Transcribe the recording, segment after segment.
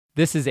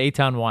This is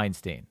Eitan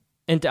Weinstein.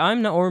 And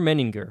I'm Naor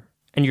Menninger,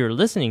 and you're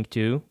listening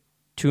to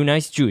Two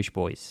Nice Jewish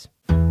Boys.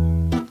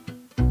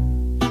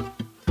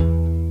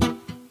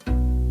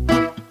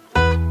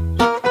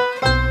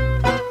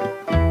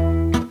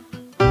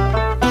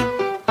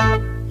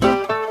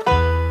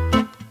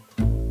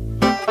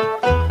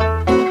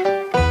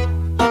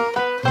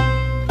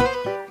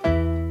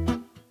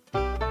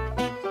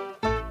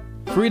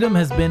 Freedom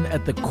has been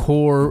at the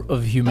core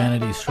of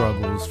humanity's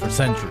struggles for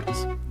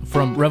centuries.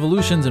 From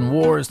revolutions and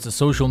wars to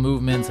social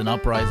movements and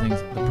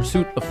uprisings, the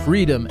pursuit of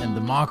freedom and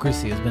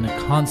democracy has been a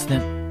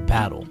constant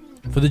battle.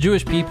 For the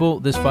Jewish people,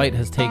 this fight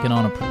has taken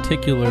on a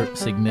particular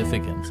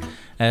significance,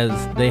 as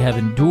they have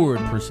endured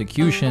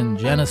persecution,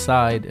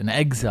 genocide, and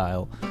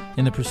exile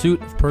in the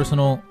pursuit of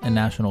personal and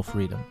national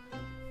freedom.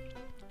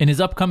 In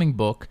his upcoming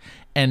book,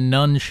 And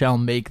None Shall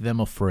Make Them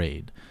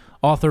Afraid,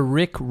 author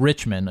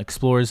Richman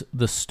explores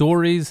the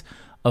stories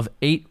of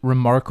 8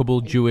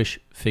 remarkable Jewish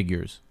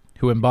figures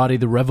who embody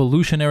the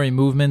revolutionary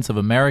movements of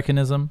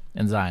Americanism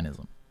and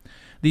Zionism.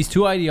 These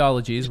two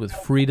ideologies, with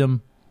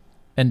freedom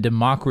and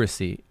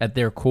democracy at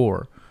their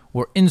core,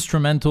 were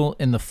instrumental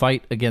in the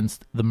fight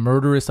against the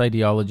murderous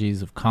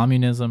ideologies of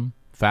communism,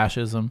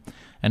 fascism,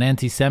 and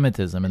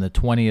anti-Semitism in the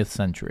 20th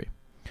century.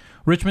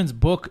 Richman's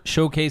book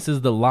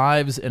showcases the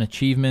lives and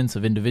achievements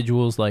of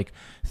individuals like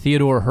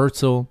Theodor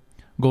Herzl,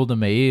 Golda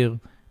Meir,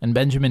 and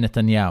Benjamin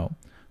Netanyahu,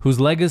 whose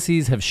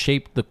legacies have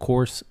shaped the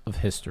course of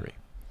history.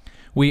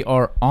 We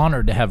are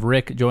honored to have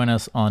Rick join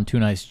us on Two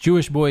Nice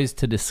Jewish Boys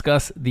to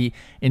discuss the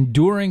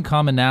enduring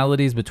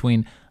commonalities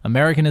between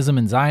Americanism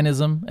and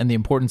Zionism and the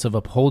importance of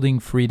upholding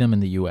freedom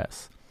in the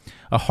U.S.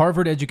 A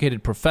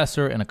Harvard-educated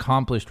professor and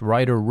accomplished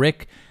writer,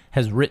 Rick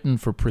has written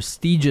for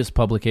prestigious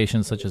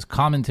publications such as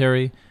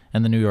Commentary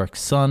and the New York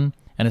Sun,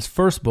 and his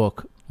first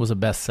book was a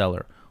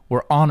bestseller.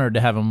 We're honored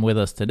to have him with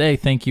us today.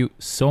 Thank you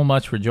so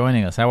much for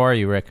joining us. How are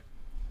you, Rick?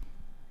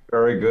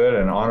 Very good,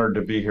 and honored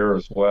to be here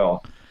as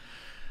well.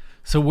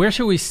 So where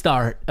should we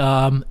start?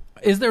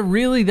 Is there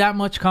really that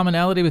much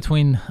commonality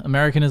between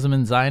Americanism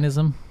and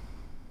Zionism?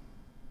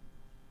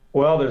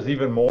 Well, there's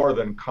even more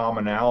than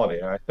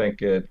commonality. I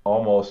think it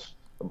almost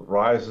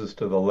rises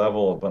to the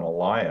level of an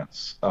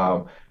alliance.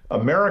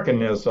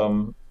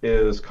 Americanism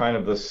is kind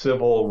of the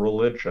civil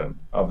religion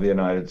of the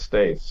United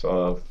States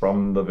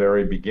from the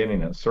very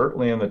beginning, and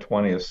certainly in the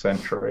 20th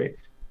century.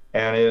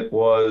 And it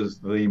was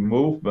the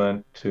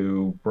movement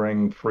to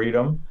bring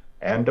freedom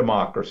and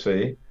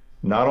democracy,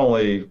 not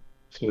only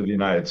to the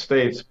United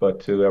States, but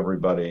to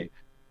everybody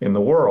in the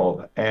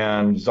world.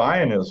 And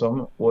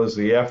Zionism was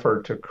the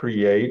effort to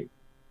create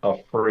a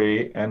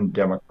free and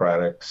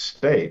democratic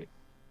state.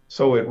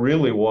 So it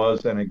really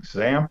was an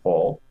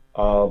example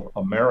of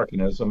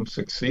Americanism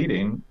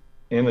succeeding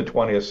in the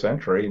 20th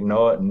century.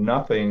 No,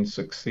 nothing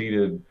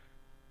succeeded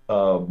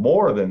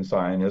more than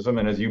Zionism.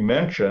 And as you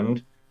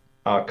mentioned,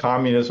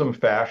 communism,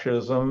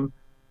 fascism,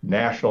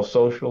 National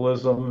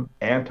Socialism,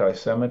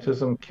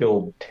 anti-Semitism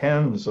killed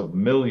tens of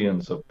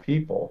millions of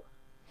people,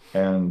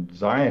 and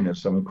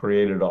Zionism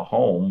created a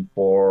home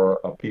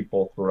for a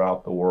people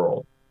throughout the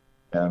world.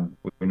 And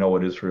we know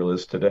what Israel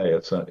is today.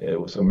 It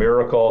was a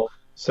miracle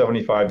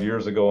 75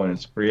 years ago in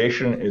its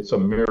creation. It's a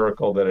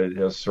miracle that it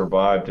has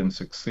survived and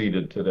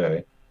succeeded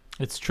today.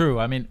 It's true.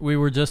 I mean, we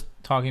were just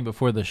talking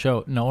before the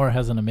show. Noor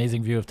has an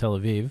amazing view of Tel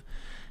Aviv.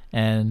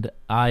 And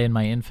I, in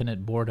my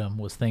infinite boredom,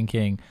 was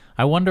thinking,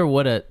 I wonder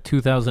what a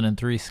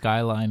 2003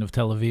 skyline of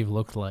Tel Aviv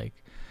looked like.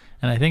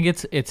 And I think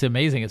it's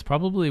amazing. It's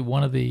probably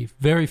one of the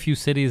very few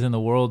cities in the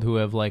world who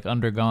have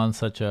undergone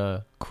such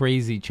a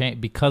crazy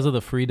change because of the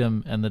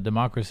freedom and the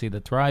democracy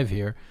that thrive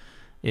here.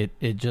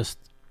 It just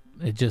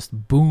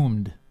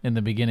boomed in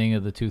the beginning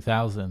of the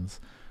 2000s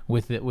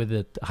with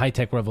the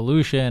high-tech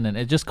revolution, and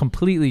it just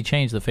completely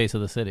changed the face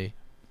of the city.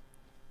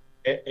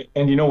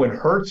 And when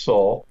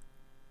Herzl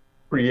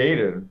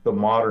created the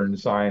modern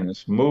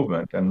Zionist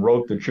movement and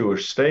wrote the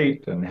Jewish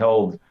state and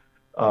held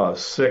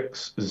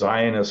 6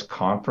 Zionist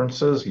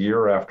conferences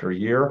year after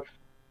year,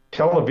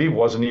 Tel Aviv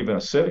wasn't even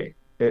a city.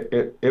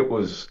 It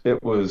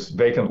was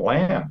vacant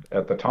land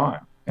at the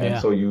time. And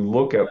so you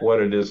look at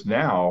what it is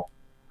now,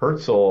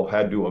 Herzl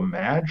had to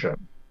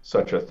imagine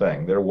such a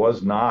thing. There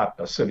was not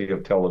a city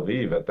of Tel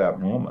Aviv at that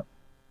moment.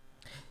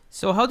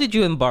 So how did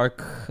you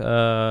embark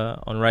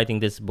on writing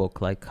this book?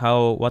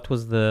 What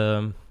was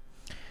the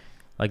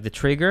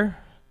trigger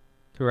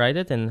to write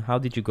it, and how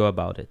did you go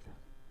about it?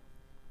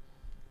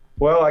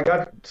 Well, I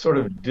got sort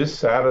of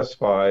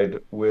dissatisfied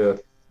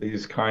with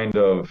these kind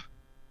of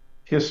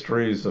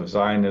histories of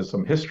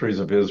Zionism, histories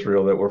of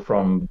Israel that were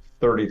from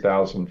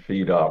 30,000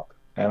 feet up.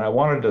 And I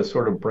wanted to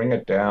sort of bring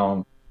it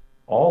down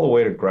all the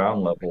way to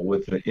ground level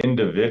with the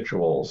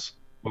individuals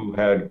who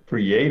had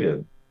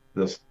created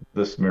this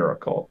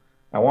miracle.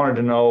 I wanted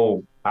to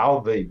know how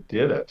they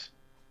did it.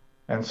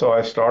 And so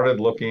I started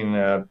looking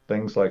at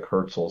things like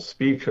Herzl's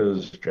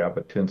speeches,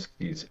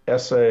 Jabotinsky's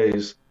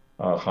essays,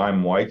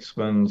 Chaim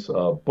Weizmann's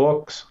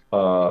books,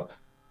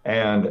 going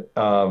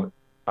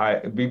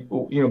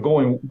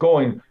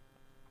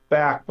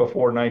back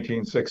before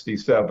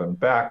 1967,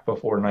 back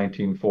before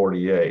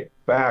 1948,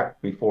 back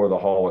before the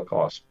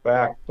Holocaust,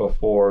 back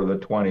before the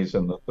 20s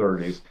and the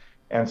 30s,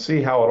 and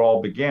see how it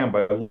all began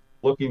by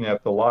looking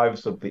at the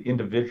lives of the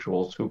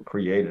individuals who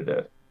created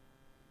it.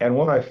 And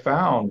what I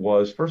found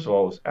was, first of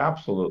all, it was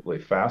absolutely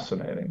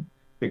fascinating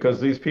because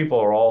these people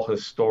are all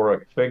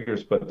historic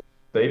figures, but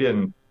they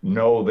didn't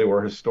know they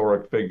were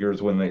historic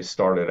figures when they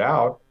started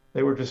out.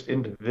 They were just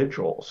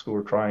individuals who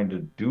were trying to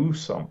do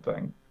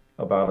something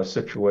about a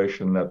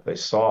situation that they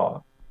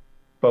saw.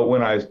 But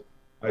when I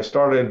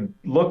started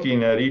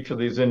looking at each of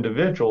these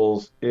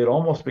individuals, it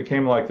almost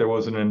became like there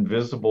was an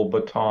invisible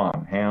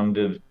baton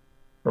handed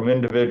from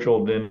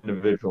individual to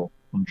individual,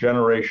 from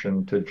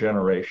generation to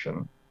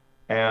generation.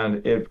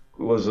 And it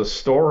was a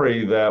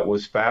story that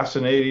was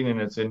fascinating in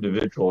its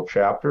individual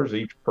chapters.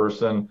 Each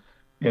person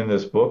in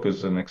this book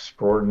is an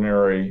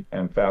extraordinary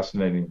and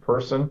fascinating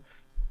person,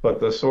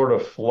 but the sort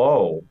of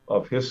flow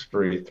of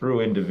history through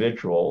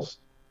individuals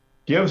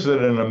gives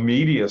it an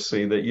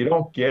immediacy that you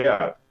don't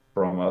get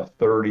from a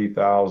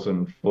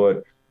 30,000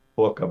 foot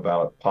book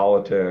about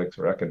politics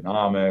or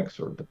economics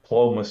or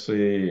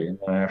diplomacy,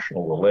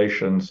 international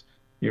relations.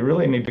 You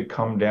really need to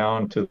come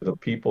down to the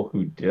people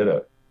who did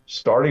it,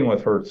 starting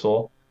with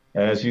Herzl,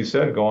 and as you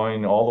said,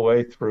 going all the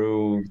way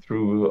through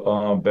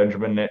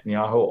Benjamin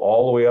Netanyahu,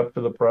 all the way up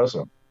to the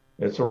present.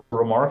 It's a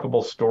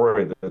remarkable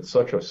story that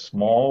such a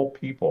small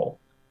people,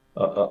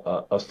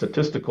 a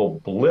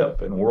statistical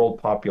blip in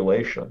world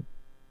population,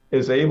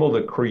 is able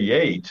to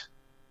create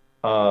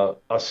a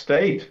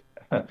state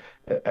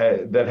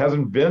that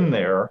hasn't been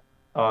there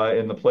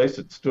in the place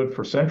it stood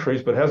for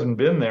centuries, but hasn't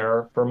been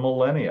there for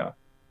millennia.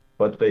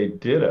 But they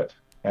did it,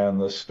 and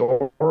the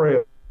story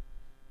of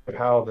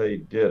how they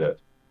did it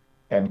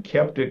and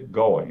kept it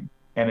going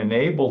and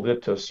enabled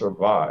it to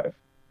survive,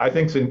 I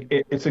think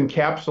it's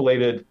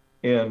encapsulated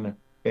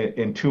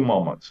in two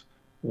moments.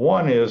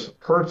 One is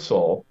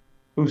Herzl,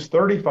 who's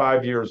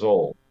 35 years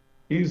old.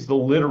 He's the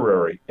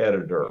literary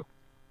editor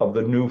of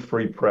the New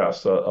Free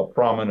Press, a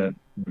prominent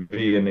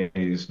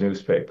Viennese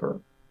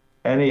newspaper.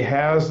 And he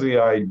has the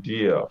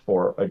idea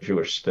for a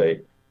Jewish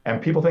state.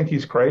 And people think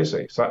he's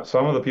crazy.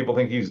 Some of the people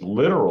think he's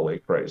literally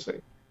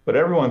crazy. But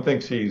everyone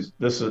thinks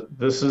this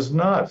is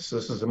nuts.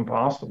 This is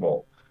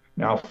impossible.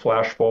 Now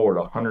flash forward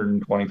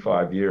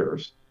 125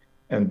 years.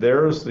 And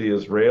there's the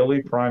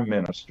Israeli prime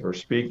minister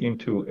speaking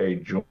to a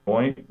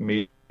joint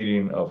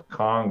meeting of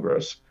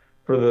Congress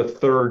for the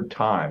third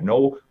time.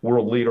 No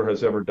world leader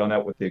has ever done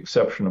that with the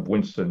exception of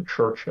Winston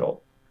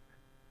Churchill.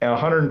 And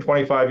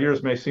 125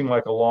 years may seem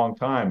like a long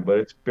time, but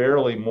it's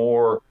barely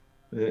more.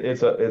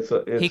 It's a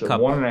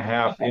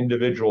 1.5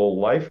 individual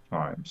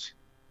lifetimes.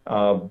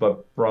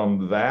 But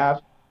from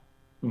that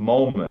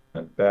moment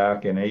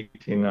back in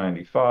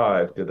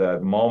 1895 to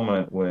that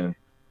moment when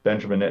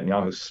Benjamin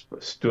Netanyahu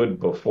stood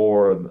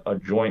before a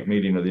joint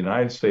meeting of the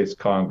United States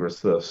Congress,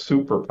 the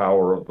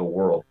superpower of the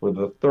world, for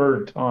the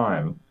third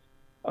time,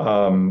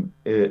 I'm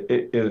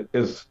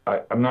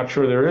not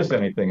sure there is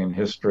anything in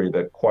history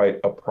that quite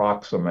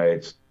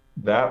approximates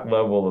that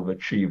level of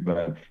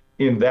achievement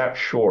in that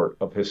short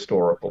of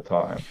historical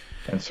time.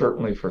 And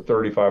certainly for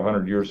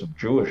 3,500 years of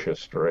Jewish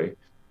history,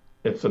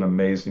 it's an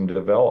amazing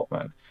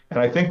development. And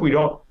I think we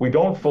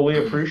don't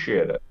fully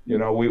appreciate it. You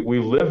know, we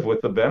live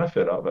with the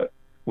benefit of it.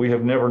 We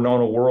have never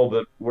known a world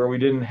where we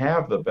didn't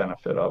have the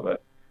benefit of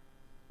it.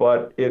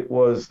 But it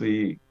was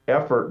the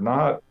effort,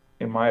 not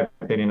in my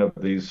opinion, of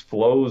these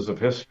flows of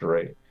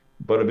history,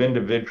 but of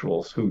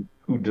individuals who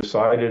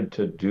decided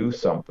to do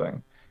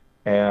something.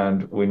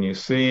 And when you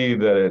see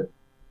that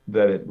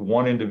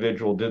one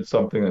individual did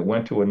something that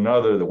went to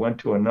another, that went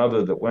to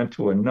another, that went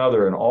to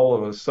another, and all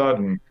of a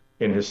sudden,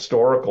 in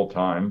historical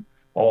time,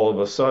 all of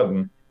a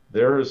sudden,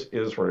 there's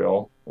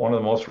Israel, one of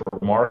the most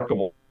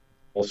remarkable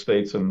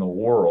states in the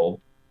world,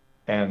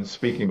 and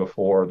speaking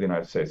before the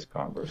United States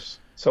Congress.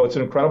 So it's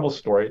an incredible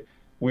story.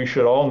 We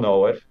should all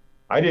know it.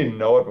 I didn't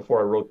know it before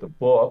I wrote the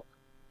book.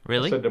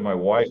 Really? I said to my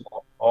wife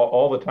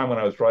all the time when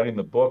I was writing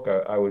the book,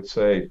 I would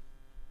say,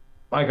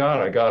 my God,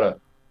 I got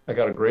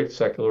a great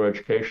secular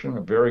education,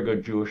 a very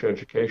good Jewish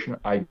education.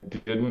 I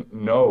didn't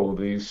know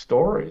these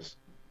stories.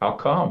 How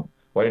come?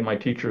 Why didn't my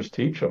teachers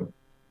teach them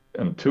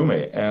to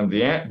me? And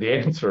the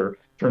answer,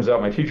 turns out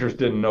my teachers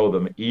didn't know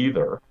them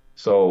either.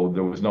 So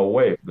there was no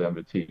way for them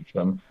to teach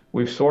them.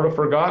 We've sort of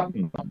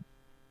forgotten them.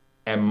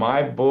 And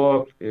my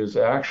book is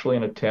actually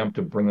an attempt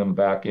to bring them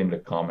back into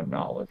common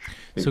knowledge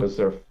because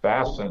they're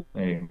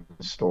fascinating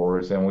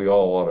stories and we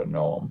all ought to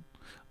know them.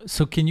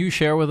 So can you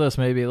share with us,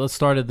 maybe, let's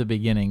start at the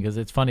beginning, because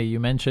it's funny, you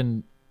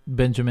mentioned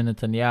Benjamin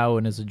Netanyahu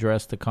in his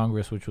address to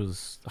Congress, which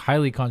was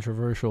highly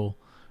controversial.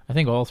 I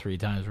think all three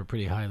times were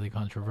pretty highly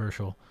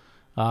controversial.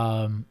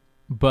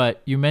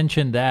 But you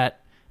mentioned that,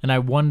 and I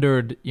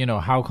wondered,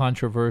 how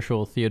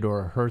controversial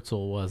Theodor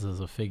Herzl was as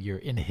a figure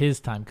in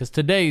his time, because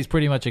today he's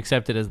pretty much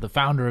accepted as the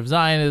founder of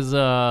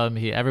Zionism.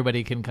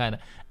 Everybody can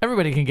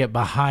get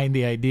behind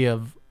the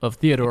idea of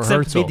Theodor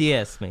Herzl. Except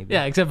BDS, maybe.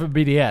 Yeah, except for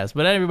BDS.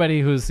 But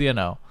everybody who's,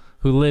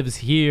 who lives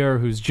here,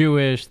 who's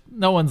Jewish,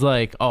 no one's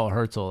like, oh,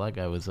 Herzl, that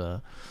guy was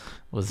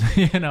was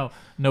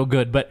no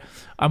good. But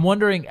I'm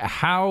wondering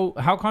how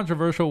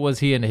controversial was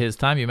he in his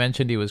time? You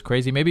mentioned he was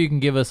crazy. Maybe you can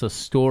give us a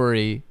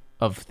story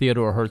of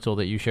Theodore Herzl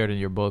that you shared in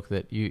your book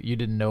that you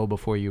didn't know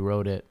before you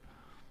wrote it.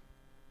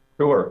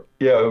 Sure.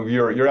 Yeah,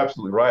 you're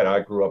absolutely right. I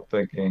grew up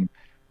thinking,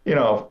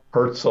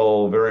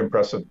 Herzl, very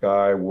impressive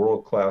guy,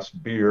 world-class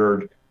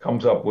beard,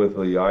 comes up with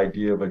the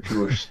idea of a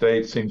Jewish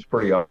state, seems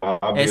pretty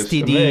obvious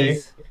to me.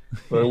 STDs.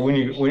 But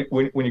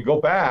when you go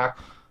back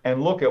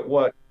and look at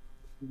what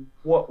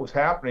was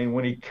happening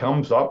when he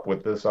comes up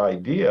with this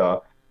idea,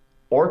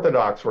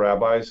 Orthodox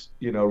rabbis,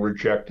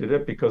 rejected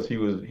it because he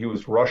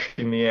was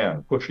rushing the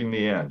end, pushing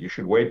the end. You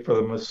should wait for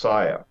the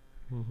Messiah.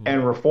 Hmm.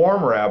 And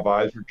Reform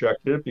rabbis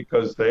rejected it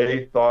because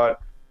they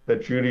thought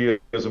that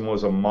Judaism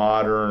was a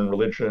modern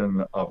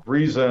religion of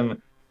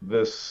reason.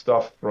 This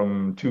stuff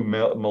from two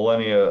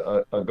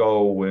millennia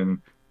ago,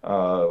 when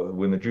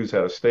the Jews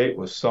had a state,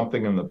 was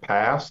something in the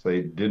past.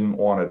 They didn't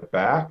want it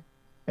back.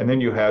 And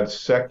then you had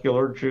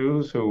secular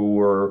Jews who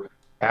were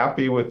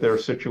happy with their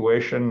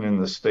situation in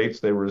the states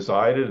they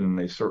resided, and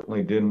they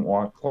certainly didn't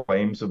want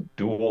claims of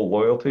dual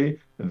loyalty.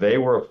 They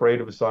were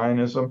afraid of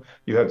Zionism.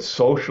 You had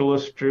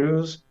socialist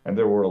Jews, and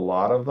there were a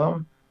lot of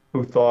them,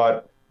 who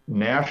thought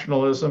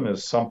nationalism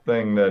is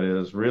something that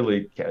is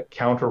really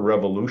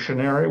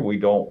counter-revolutionary. We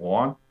don't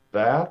want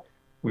that.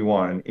 We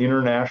want an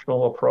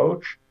international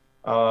approach.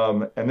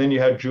 And then you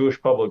had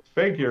Jewish public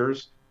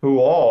figures who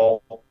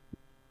all,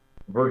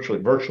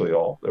 virtually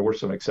all, there were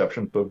some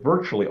exceptions, but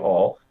virtually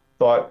all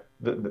thought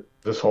that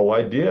this whole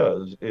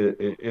idea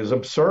is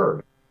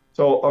absurd.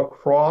 So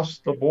across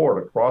the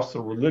board, across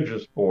the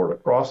religious board,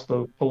 across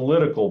the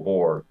political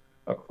board,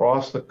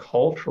 across the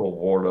cultural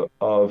board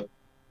of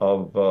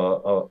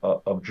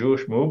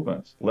Jewish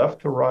movements,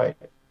 left to right,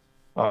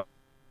 uh,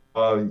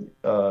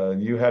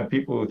 you had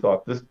people who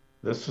thought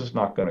this is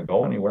not going to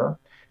go anywhere.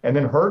 And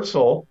then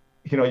Herzl,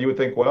 you would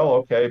think, well,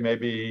 okay,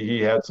 maybe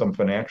he had some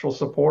financial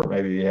support,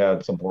 maybe he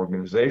had some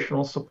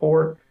organizational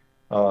support,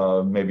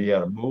 maybe he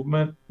had a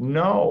movement.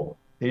 No,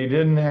 he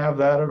didn't have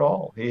that at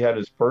all. He had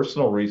his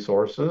personal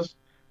resources,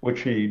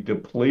 which he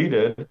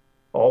depleted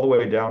all the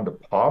way down to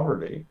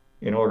poverty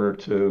in order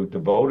to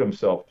devote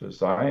himself to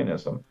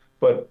Zionism.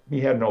 But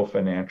he had no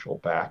financial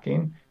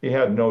backing. He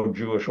had no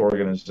Jewish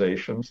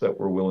organizations that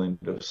were willing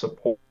to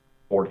support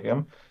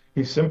him.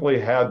 He simply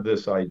had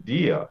this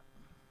idea,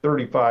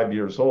 35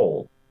 years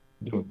old,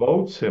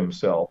 devotes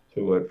himself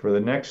to it for the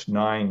next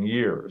 9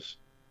 years,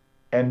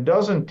 and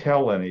doesn't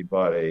tell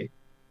anybody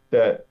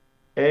that,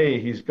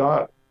 A, he's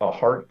got a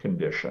heart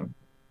condition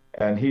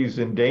and he's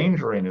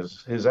endangering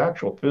his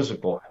actual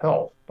physical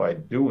health by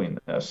doing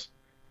this.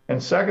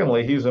 And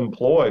secondly, he's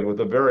employed with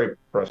a very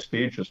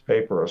prestigious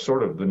paper, a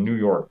sort of the New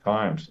York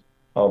Times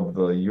of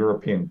the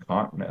European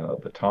continent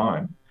at the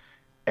time.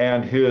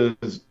 And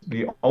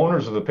the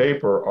owners of the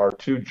paper are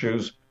two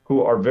Jews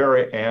who are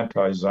very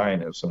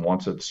anti-Zionism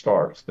once it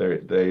starts.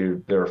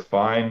 They're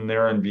fine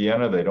there in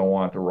Vienna. They don't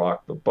want to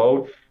rock the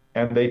boat.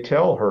 And they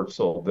tell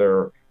Herzl,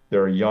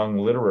 their young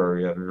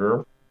literary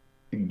editor,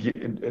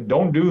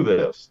 don't do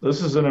this.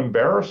 This is an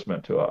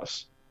embarrassment to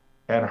us.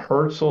 And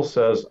Herzl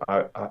says,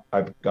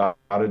 I've got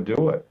to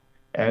do it.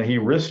 And he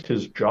risked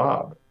his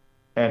job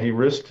and he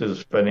risked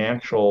his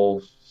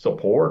financial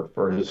support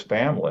for his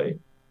family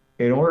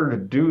in order to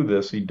do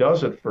this. He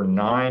does it for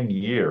 9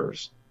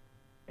 years.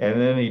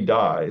 And then he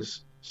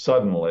dies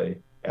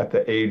suddenly at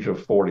the age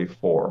of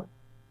 44.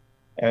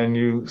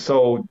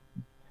 So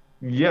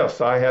yes,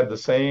 I had the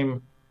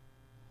same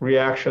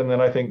reaction that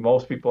I think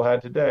most people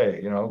had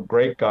today.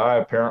 Great guy.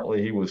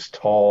 Apparently he was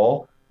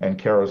tall and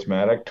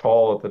charismatic,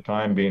 tall at the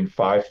time being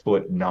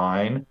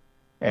 5'9".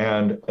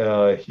 And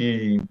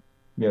he,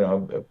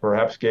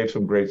 perhaps gave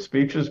some great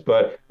speeches,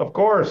 but of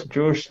course,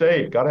 Jewish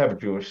state, got to have a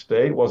Jewish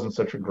state, wasn't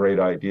such a great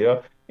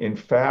idea. In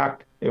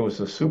fact, it was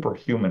a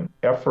superhuman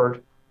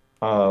effort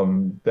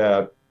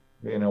that,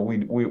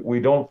 we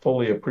don't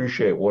fully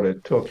appreciate what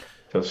it took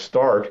to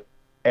start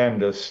and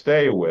to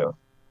stay with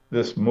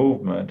this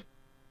movement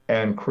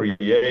and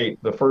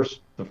create the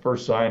first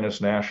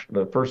Zionist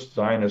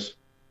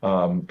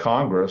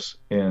Congress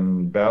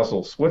in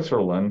Basel,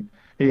 Switzerland.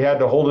 He had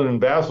to hold it in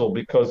Basel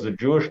because the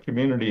Jewish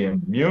community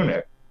in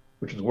Munich,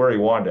 which is where he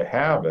wanted to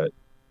have it,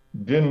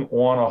 didn't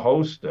want to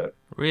host it.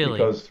 Really?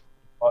 Because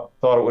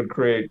thought it would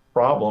create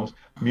problems.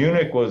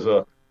 Munich was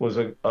a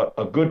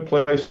good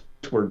place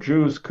where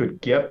Jews could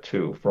get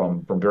to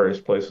from various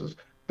places.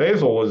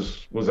 Basel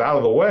was out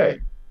of the way,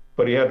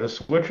 but he had to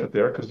switch it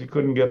there because he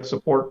couldn't get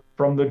support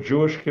from the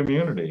Jewish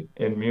community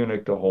in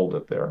Munich to hold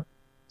it there.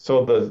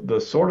 So the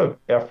sort of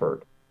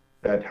effort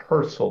that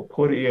Herzl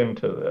put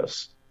into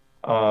this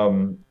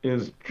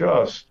is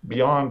just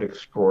beyond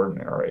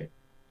extraordinary.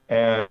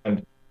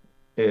 And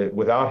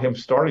without him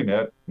starting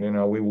it,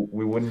 we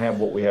wouldn't have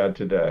what we had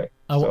today.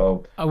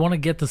 I want to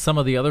get to some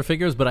of the other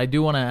figures, but I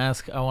do want to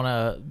ask, I want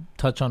to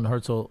touch on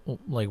Herzl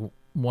like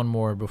one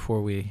more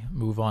before we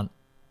move on.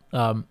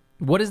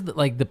 What is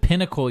the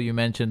pinnacle you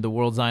mentioned, the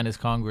World Zionist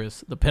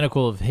Congress, the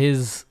pinnacle of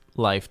his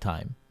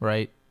lifetime,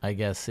 right? I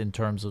guess, in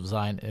terms of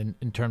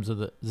in terms of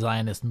the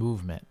Zionist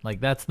movement. Like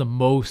that's the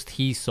most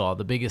he saw,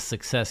 the biggest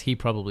success he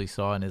probably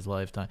saw in his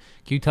lifetime.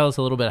 Can you tell us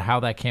a little bit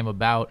how that came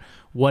about,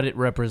 what it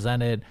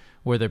represented?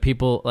 Were there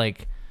people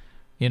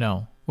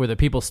were there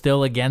people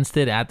still against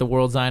it at the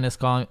World Zionist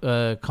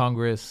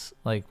Congress?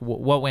 Like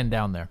what went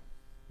down there?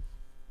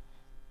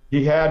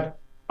 He had,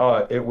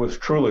 it was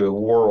truly a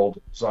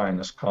World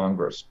Zionist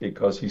Congress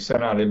because he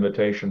sent out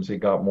invitations. He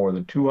got more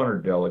than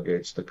 200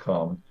 delegates to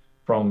come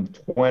from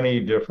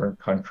 20 different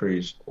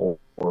countries or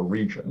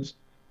regions,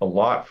 a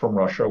lot from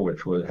Russia,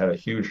 which had a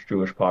huge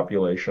Jewish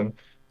population.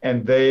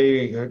 And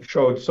they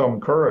showed some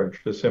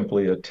courage to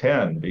simply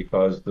attend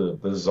because the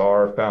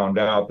Tsar found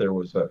out there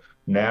was a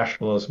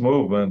nationalist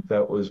movement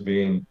that was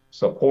being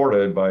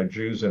supported by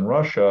Jews in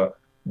Russia.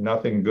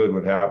 Nothing good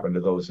would happen to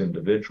those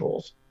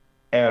individuals.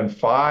 And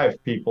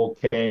five people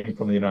came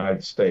from the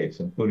United States,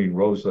 including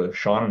Rosa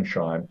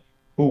Schonensheim,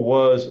 who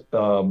was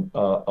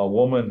a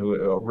woman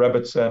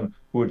Rebbitzin,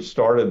 who had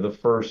started the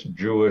first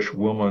Jewish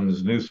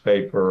women's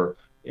newspaper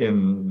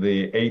in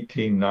the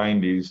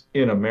 1890s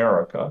in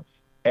America.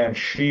 And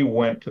she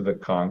went to the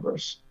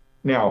Congress.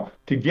 Now,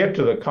 to get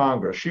to the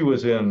Congress, she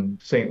was in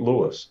St.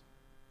 Louis.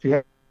 She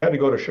had to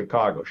go to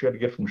Chicago. She had to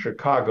get from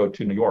Chicago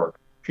to New York.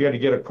 She had to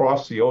get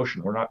across the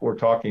ocean. We're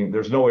talking,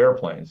 there's no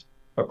airplanes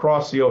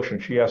across the ocean.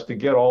 She has to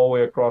get all the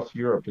way across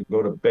Europe to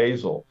go to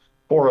Basel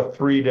for a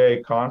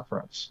 3-day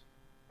conference.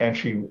 And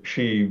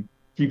she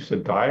keeps a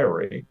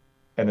diary,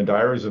 and the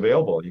diary is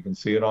available. You can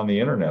see it on the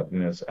internet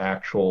in its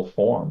actual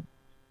form.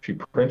 She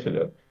printed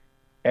it.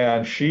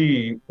 And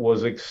she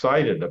was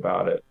excited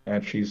about it.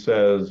 And she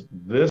says,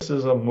 this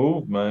is a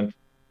movement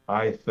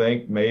I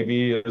think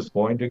maybe is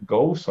going to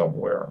go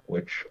somewhere,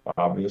 which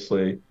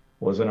obviously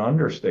was an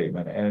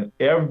understatement. And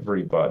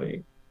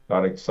everybody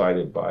got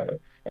excited by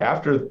it.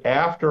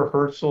 After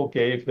Herzl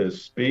gave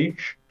his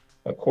speech,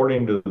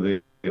 according to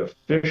the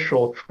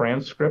official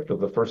transcript of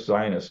the First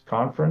Zionist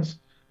Conference,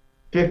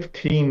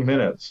 15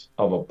 minutes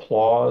of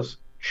applause,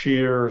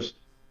 cheers,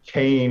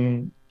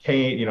 cane,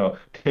 taking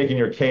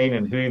your cane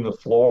and hitting the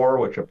floor,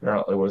 which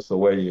apparently was the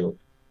way you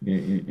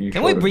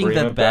Can we bring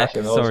that back?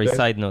 in those Sorry, days.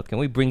 side note. Can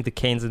we bring the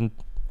canes and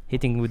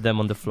hitting with them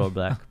on the floor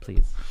back,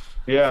 please?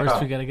 Yeah.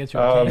 First, we got to get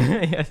your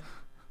cane. Yes.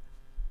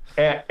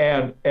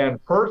 And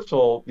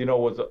Herzl,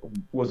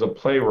 was a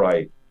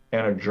playwright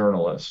and a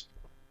journalist.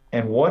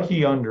 And what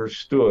he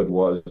understood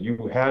was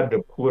you had to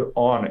put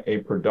on a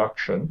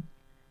production,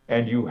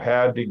 and you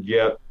had to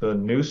get the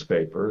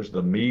newspapers,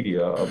 the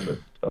media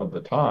of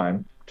the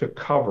time, to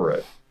cover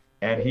it.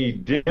 And he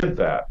did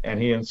that,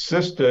 and he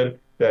insisted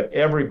that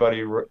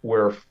everybody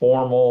wear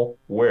formal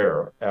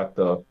wear at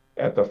the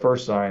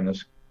First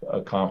Zionist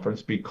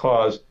Conference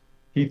because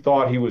he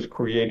thought he was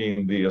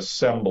creating the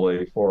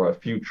assembly for a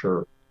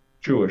future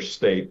Jewish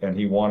state, and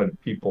he wanted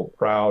people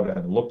proud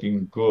and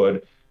looking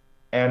good.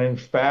 And in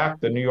fact,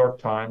 the New York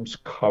Times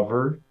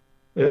covered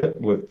it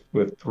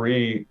with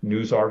 3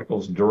 news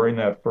articles during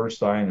that First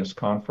Zionist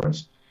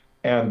Conference.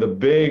 And the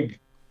big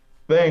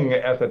thing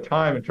at the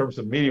time in terms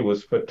of media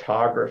was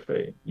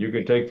photography. You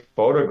could take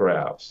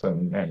photographs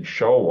and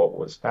show what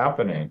was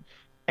happening.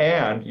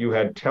 And you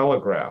had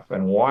telegraph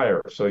and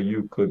wire, so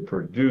you could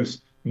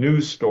produce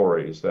news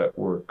stories that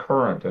were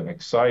current and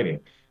exciting.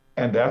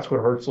 And that's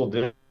what Herzl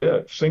did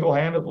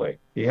single-handedly.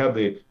 He had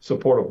the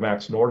support of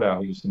Max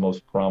Nordau, who was the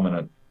most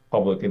prominent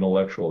public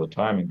intellectual at the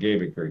time, and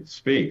gave a great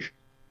speech.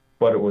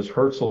 But it was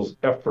Herzl's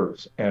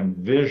efforts and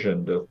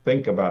vision to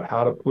think about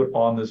how to put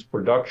on this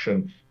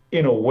production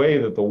in a way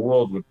that the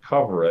world would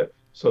cover it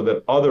so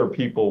that other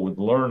people would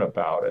learn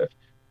about it.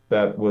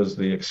 That was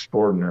the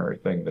extraordinary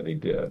thing that he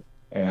did.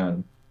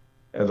 And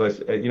as I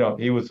said,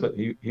 he was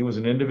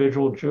an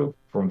individual Jew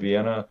from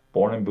Vienna,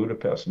 born in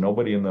Budapest.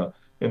 Nobody in the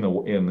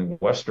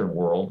Western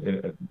world,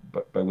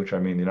 by which I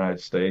mean the United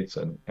States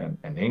and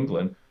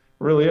England,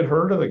 really had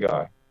heard of the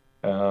guy.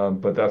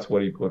 But that's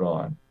what he put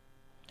on.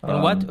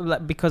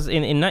 And because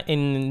in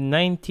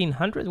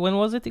 1900, when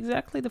was it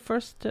exactly, the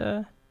first?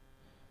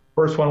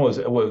 First one was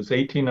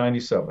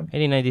 1897.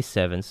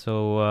 1897,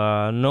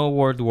 so no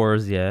world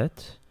wars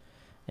yet.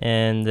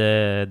 And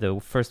the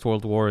First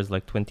World War is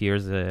like 20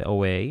 years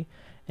away.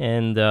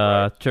 And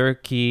Right.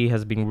 Turkey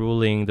has been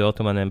ruling, the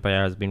Ottoman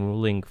Empire has been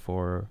ruling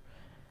for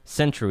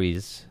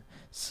centuries.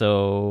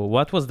 So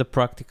what was the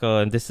practical,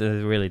 and this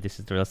is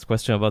the last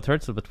question about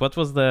Herzl, but what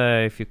was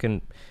if you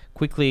can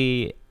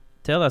quickly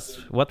tell us,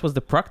 what was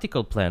the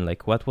practical plan?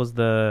 Like,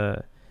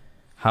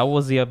 how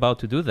was he about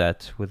to do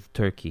that with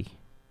Turkey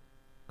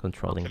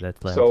controlling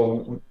that land?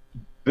 So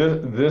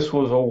this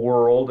was a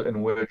world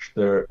in which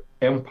the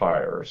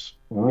empires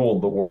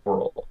ruled the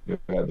world. You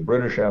had the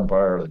British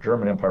Empire, the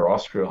German Empire,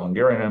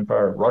 Austro-Hungarian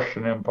Empire,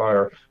 Russian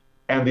Empire,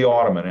 and the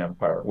Ottoman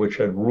Empire, which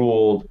had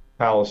ruled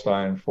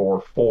Palestine for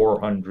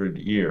 400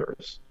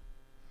 years.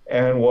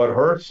 And what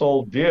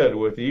Herzl did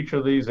with each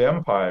of these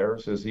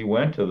empires is he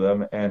went to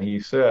them and he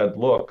said,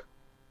 look,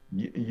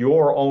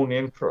 your own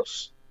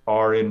interests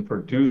are in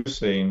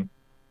producing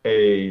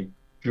a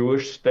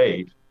Jewish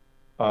state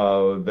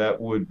that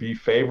would be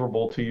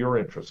favorable to your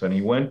interests. And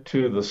he went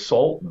to the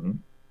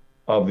Sultan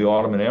of the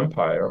Ottoman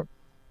Empire,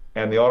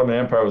 and the Ottoman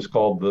Empire was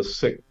called the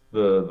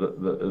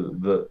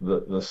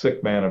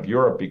sick man of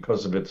Europe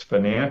because of its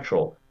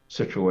financial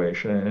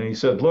situation. And he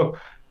said, look,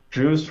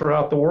 Jews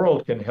throughout the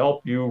world can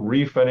help you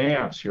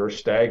refinance your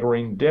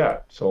staggering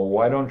debt. So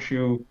why don't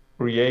you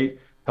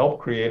help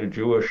create a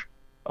Jewish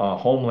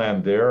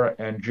homeland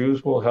there, and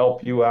Jews will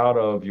help you out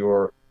of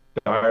your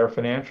dire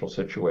financial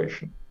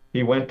situation.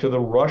 He went to the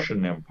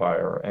Russian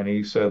Empire and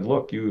he said,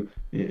 look, you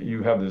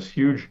have this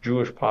huge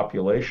Jewish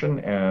population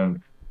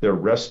and they're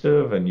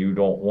restive and you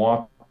don't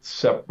want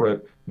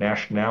separate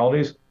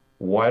nationalities.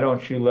 Why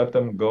don't you let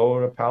them go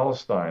to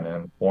Palestine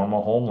and form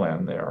a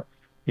homeland there?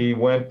 He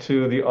went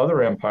to the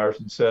other empires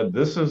and said,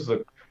 this is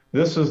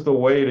the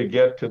way to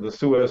get to the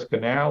Suez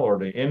Canal or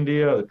to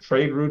India. The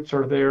trade routes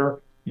are there.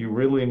 You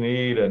really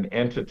need an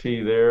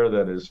entity there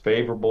that is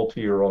favorable to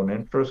your own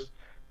interests.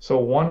 So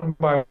one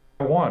by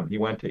one, he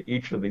went to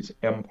each of these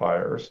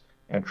empires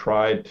and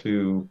tried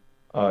to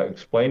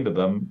explain to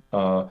them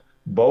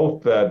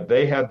both that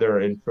they had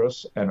their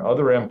interests and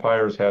other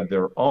empires had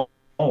their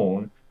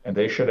own, and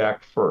they should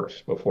act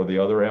first before the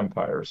other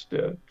empires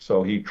did.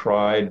 So he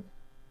tried,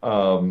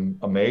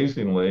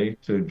 amazingly,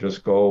 to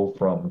just go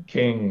from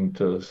king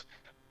to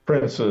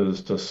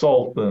princes to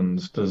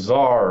sultans to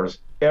czars,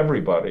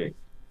 everybody.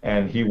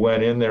 And he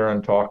went in there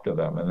and talked to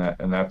them,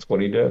 and that's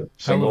what he did.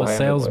 Hell of a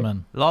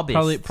salesman.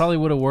 Lobbyist. Probably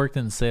would have worked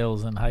in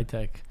sales and high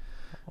tech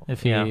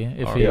if he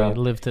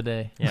lived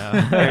today.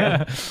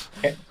 Yeah.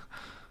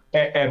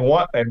 And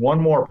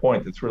one more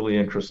point that's really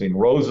interesting.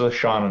 Rosa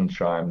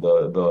Schonensheim,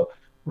 the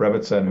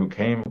Rebbitzin who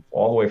came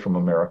all the way from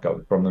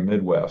America, from the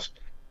Midwest,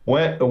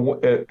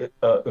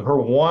 her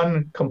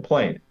one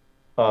complaint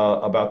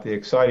about the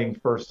exciting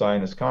first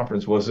Zionist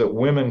conference was that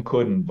women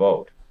couldn't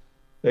vote.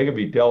 They could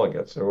be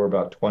delegates. There were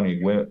about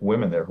 20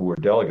 women there who were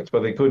delegates,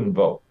 but they couldn't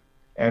vote.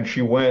 And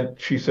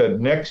she said,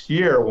 next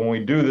year, when we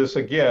do this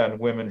again,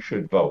 women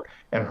should vote.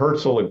 And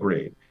Herzl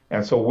agreed.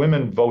 And so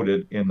women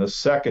voted in the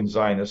second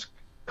Zionist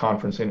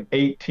conference in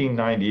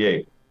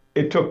 1898.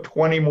 It took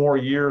 20 more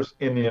years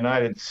in the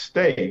United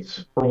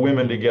States for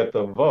women to get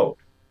the vote.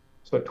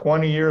 So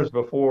 20 years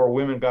before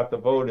women got the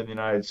vote in the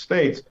United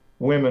States,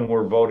 women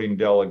were voting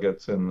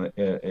delegates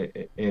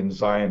in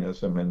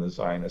Zionism in the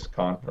Zionist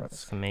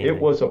conference. It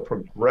was a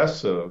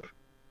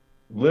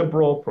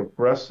liberal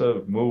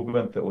progressive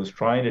movement that was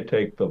trying to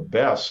take the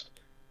best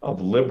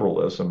of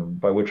liberalism,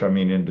 by which I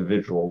mean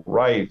individual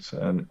rights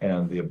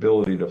and the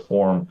ability to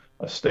form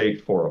a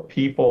state for a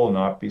people,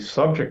 not be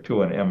subject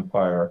to an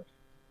empire.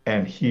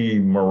 And he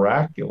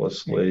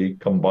miraculously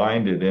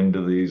combined it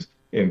into these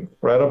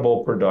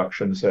incredible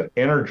productions that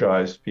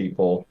energized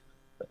people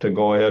to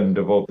go ahead and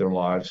devote their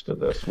lives to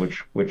this,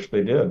 which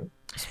they did.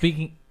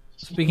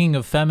 Speaking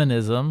of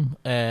feminism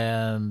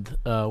and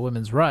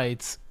women's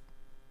rights,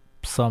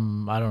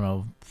 some, I don't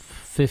know,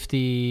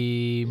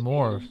 60,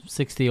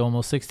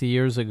 almost 60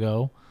 years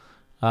ago,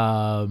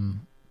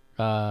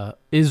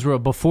 Israel,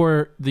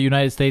 before the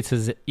United States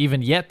has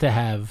even yet to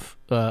have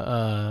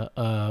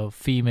a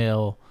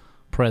female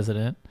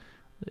president,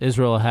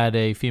 Israel had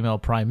a female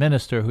prime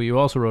minister who you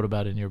also wrote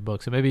about in your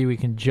book. So maybe we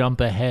can jump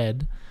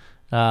ahead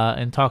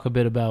and talk a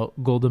bit about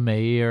Golda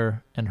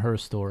Meir and her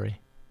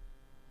story.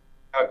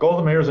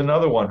 Golda Meir is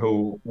another one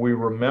who we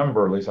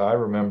remember, at least I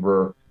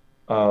remember,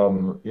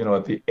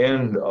 at the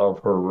end of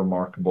her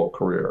remarkable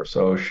career.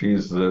 So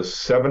she's this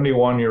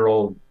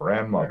 71-year-old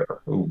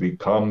grandmother who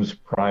becomes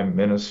prime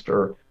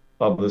minister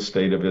of the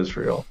state of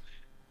Israel.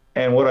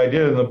 And what I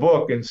did in the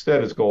book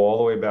instead is go all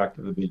the way back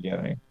to the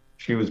beginning.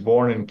 She was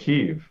born in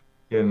Kyiv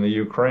in the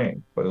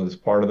Ukraine, but it was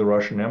part of the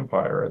Russian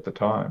Empire at the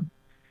time.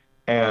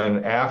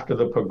 And after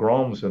the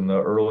pogroms in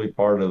the early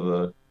part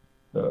of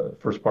the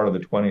first part of the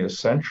 20th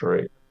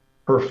century,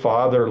 her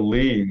father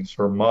leaves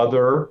her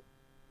mother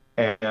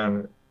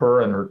and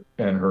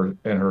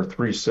her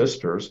three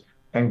sisters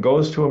and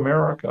goes to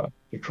America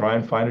to try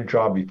and find a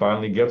job. He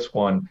finally gets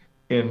one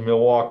in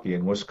Milwaukee,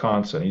 in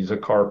Wisconsin. He's a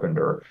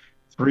carpenter.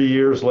 3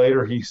 years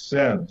later, he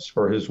sends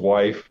for his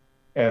wife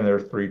and their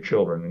three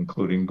children,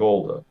 including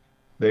Golda.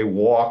 They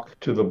walk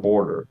to the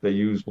border. They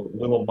use what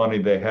little money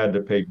they had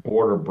to pay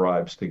border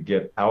bribes to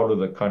get out of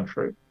the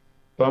country.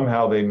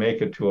 Somehow they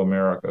make it to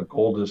America.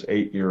 Golda's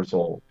 8 years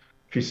old.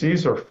 She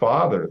sees her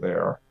father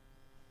there,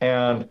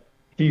 and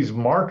he's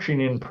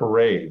marching in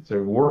parades.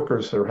 Their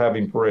workers are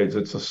having parades.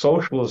 It's a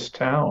socialist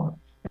town.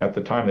 At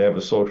the time, they have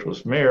a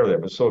socialist mayor, they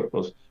have a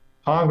socialist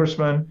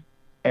congressman,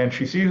 and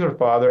she sees her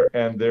father,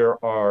 and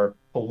there are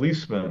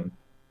policemen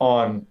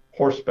on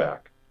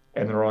horseback,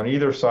 and they're on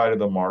either side of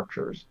the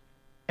marchers.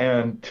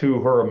 And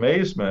to her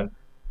amazement,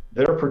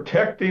 they're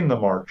protecting the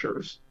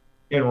marchers.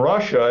 In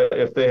Russia,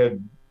 if they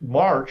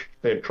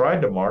had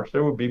tried to march,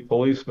 there would be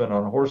policemen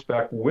on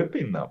horseback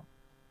whipping them.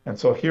 And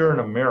so here in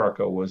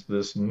America was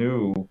this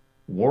new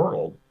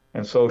world.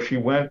 And so she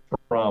went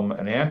from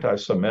an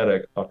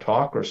anti-Semitic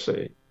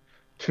autocracy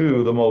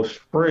to the most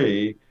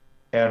free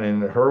and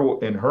in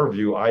her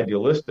view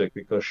idealistic,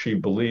 because she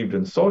believed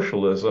in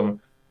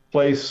socialism,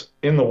 place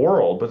in the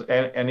world,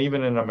 and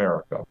even in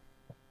America.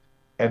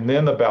 And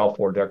then the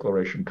Balfour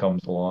Declaration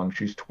comes along.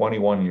 She's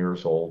 21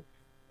 years old,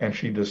 and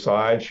she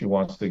decides she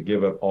wants to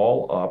give it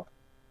all up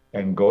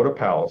and go to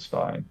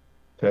Palestine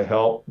to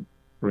help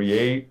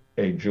create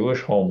a Jewish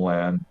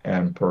homeland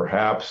and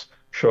perhaps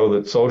show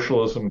that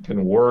socialism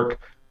can work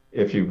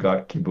if you've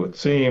got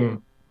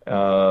kibbutzim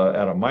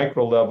at a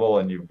micro level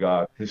and you've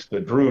got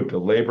Histadrut, a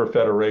labor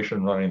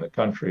federation running the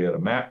country at a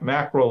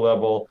macro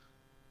level.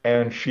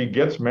 And she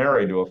gets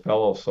married to a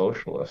fellow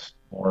socialist,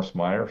 Morris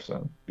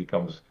Meyerson,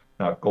 becomes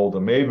not Golda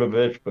Meir,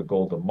 but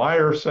Golda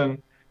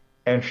Meyerson,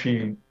 and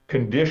she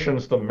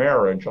conditions the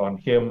marriage on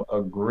him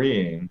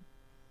agreeing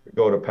to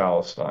go to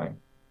Palestine.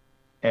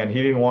 And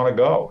he didn't want to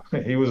go.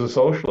 He was a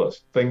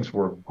socialist. Things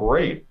were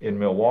great in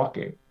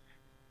Milwaukee,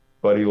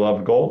 but he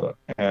loved Golda.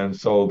 And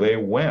so they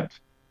went.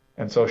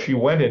 And so she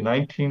went in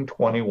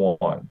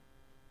 1921.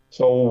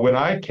 So when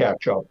I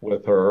catch up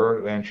with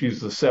her, and she's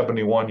the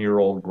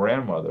 71-year-old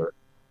grandmother,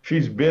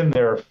 she's been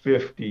there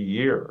 50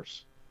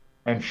 years.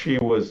 And she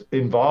was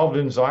involved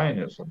in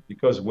Zionism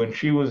because when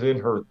she was in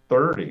her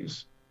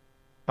 30s,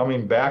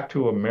 coming back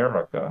to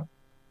America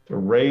to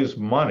raise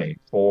money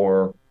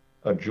for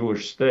a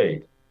Jewish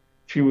state,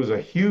 she was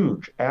a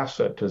huge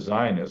asset to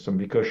Zionism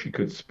because she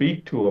could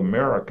speak to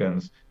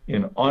Americans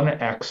in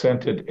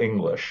unaccented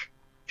English.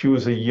 She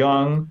was a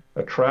young,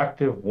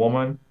 attractive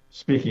woman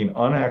speaking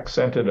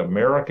unaccented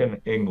American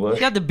English.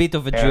 She had a bit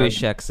of a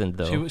Jewish accent,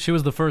 though. She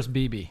was the first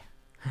BB.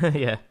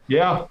 Yeah.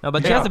 Yeah. No,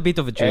 but she has a bit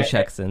of a Jewish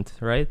accent,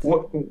 right?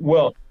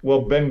 Well,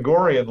 Ben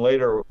Gurion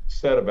later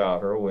said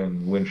about her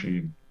when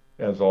she,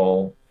 as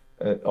all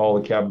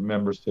the cabinet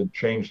members had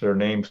changed their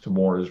names to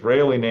more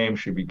Israeli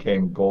names, she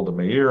became Golda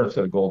Meir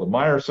instead of Golda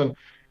Meyerson.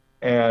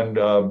 And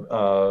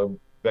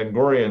Ben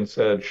Gurion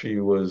said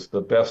she was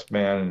the best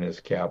man in his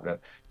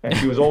cabinet. And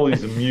she was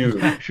always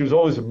amused. She was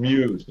always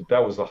amused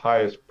that was the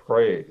highest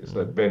praise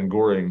that Ben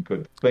Gurion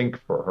could think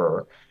for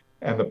her.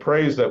 And the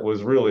praise that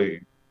was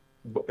really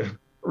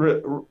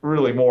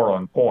more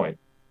on point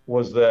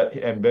was that,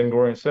 and Ben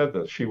Gurion said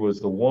this, she was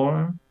the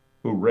woman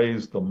who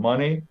raised the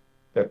money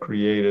that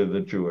created the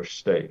Jewish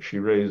state. She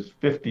raised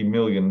 $50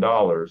 million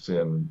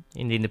in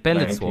the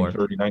Independence War,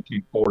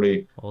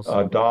 1940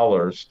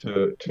 dollars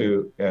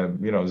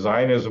and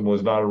Zionism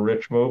was not a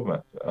rich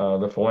movement.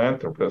 The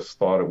philanthropists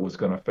thought it was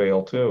going to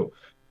fail too.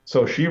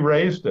 So she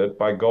raised it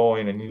by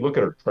going, and you look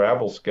at her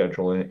travel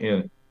schedule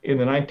in the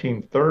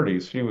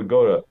 1930s, she would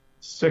go to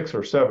 6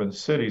 or 7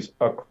 cities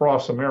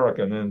across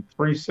America and then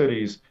 3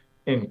 cities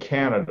in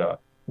Canada,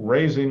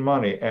 raising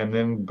money and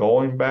then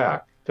going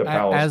back to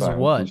Palestine. As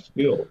what?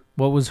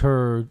 What was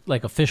her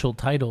official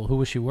title? Who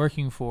was she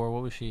working for?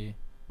 What was she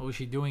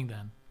doing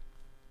then?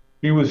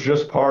 She was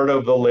just part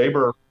of the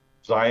labor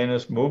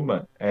Zionist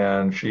movement,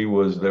 and she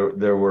was there.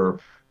 There were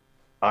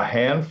a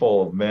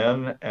handful of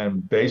men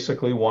and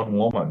basically one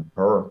woman,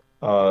 her,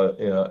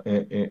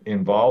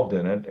 involved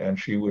in it, and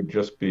she would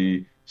just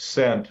be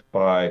sent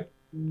by.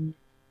 I'm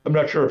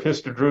not sure if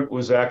Histadrut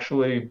was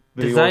actually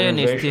the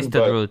Zionist organization,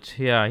 Histadrut.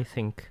 Yeah, I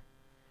think.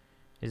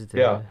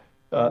 Yeah.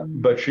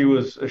 But she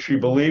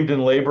believed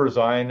in labor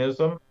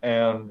Zionism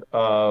and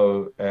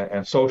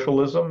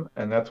socialism,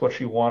 and that's what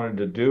she wanted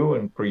to do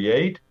and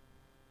create.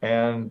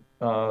 And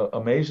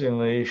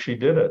amazingly, she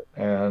did it.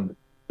 And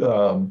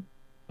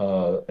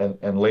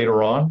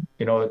later on,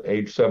 at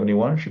age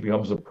 71, she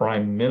becomes the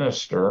prime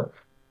minister.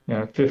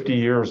 50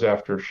 years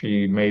after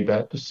she made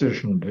that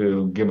decision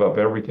to give up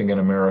everything in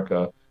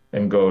America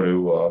and go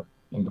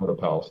to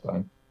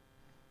Palestine.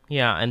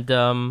 Yeah,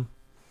 and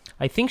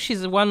I think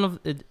she's one of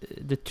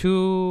the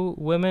 2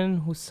 women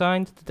who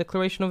signed the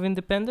Declaration of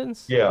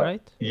Independence. Yeah.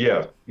 Right.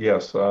 Yeah.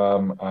 Yes.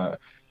 The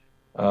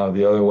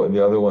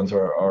other ones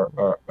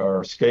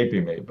are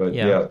escaping me, but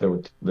yeah, they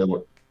were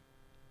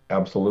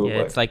absolutely.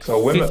 Yeah, it's like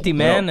so 50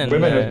 men and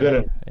women have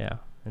been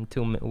and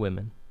 2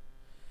 women.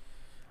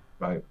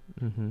 Right.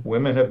 Mm-hmm.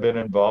 Women have been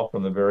involved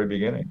from the very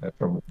beginning,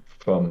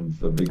 from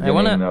the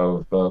beginning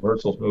of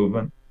Herzl's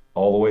movement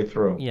all the way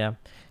through. Yeah.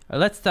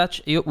 Let's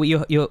touch.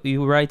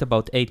 You write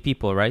about 8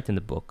 people, right, in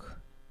the book?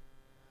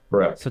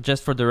 Correct. So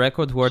just for the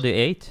record, who are the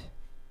 8?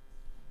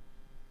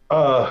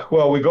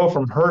 Well, we go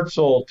from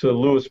Herzl to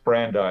Louis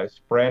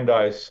Brandeis.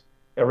 Brandeis,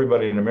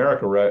 everybody in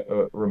America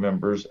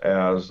remembers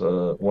as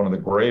one of the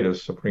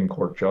greatest Supreme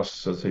Court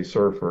justices. He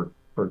served for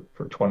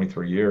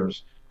 23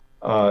 years.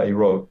 He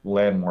wrote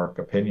landmark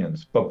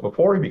opinions. But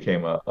before he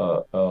became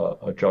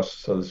a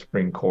justice of the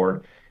Supreme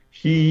Court,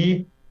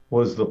 he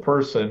was the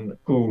person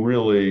who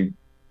really.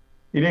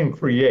 He didn't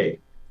create,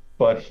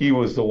 but he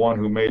was the one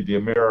who made the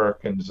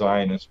American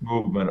Zionist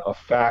movement a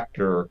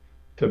factor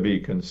to be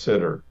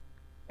considered.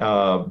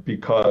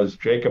 Because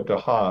Jacob de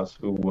Haas,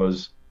 who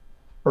was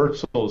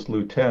Herzl's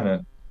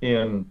lieutenant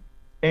in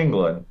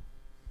England,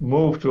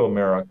 moved to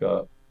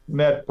America,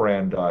 met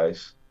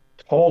Brandeis,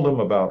 told him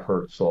about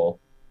Herzl,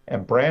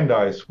 and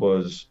Brandeis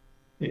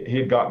he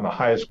had gotten the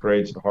highest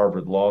grades at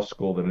Harvard Law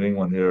School that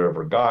anyone had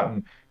ever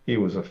gotten. He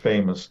was a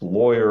famous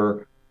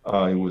lawyer.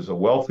 He was a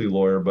wealthy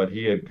lawyer, but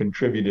he had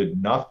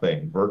contributed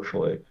nothing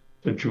virtually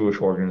to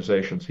Jewish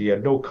organizations. He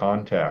had no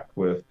contact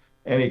with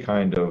any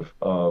kind of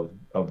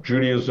of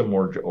Judaism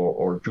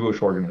or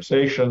Jewish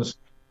organizations.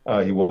 He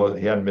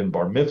hadn't been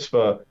bar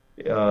mitzvah,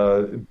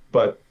 uh,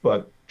 but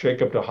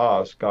Jacob de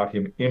Haas got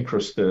him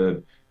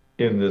interested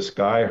in this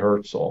guy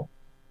Herzl,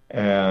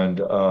 and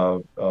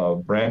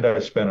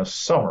Brandeis spent a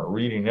summer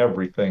reading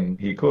everything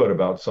he could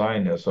about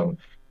Zionism,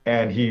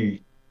 and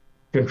he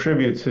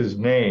contributes his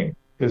name,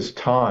 his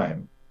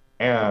time,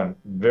 and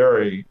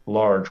very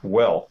large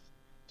wealth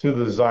to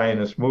the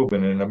Zionist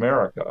movement in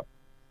America.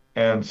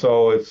 And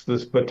so it's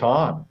this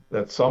baton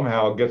that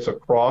somehow gets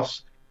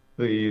across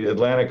the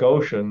Atlantic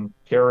Ocean,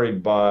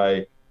 carried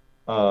by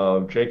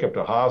Jacob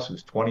de Haas,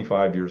 who's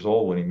 25 years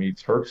old when he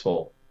meets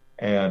Herzl,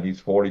 and he's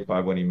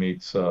 45 when he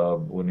meets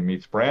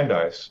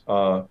Brandeis,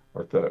 or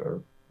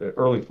the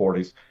early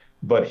 40s.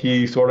 But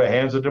he sort of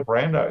hands it to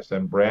Brandeis,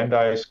 and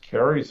Brandeis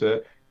carries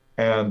it,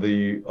 and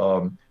the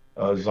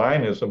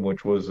Zionism,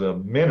 which was a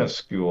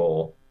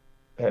minuscule,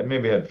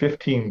 maybe had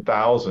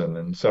 15,000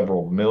 and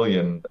several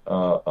million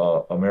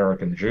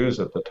American Jews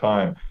at the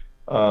time.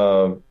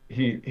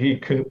 He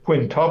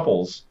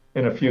quintuples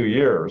in a few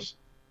years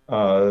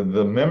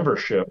the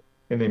membership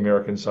in the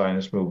American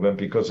Zionist movement,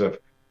 because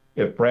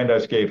if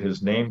Brandeis gave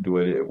his name to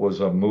it, it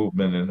was a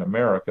movement in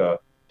America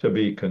to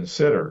be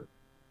considered.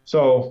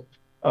 So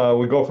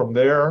we go from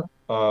there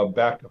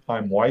back to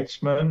Chaim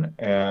Weizmann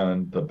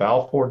and the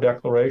Balfour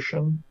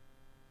Declaration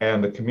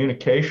and the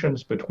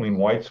communications between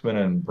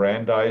Weizmann and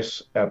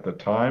Brandeis at the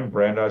time.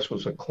 Brandeis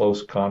was a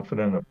close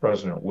confidant of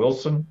President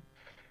Wilson,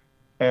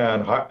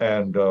 and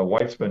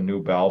Weizmann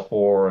knew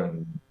Balfour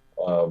and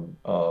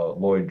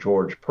Lloyd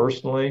George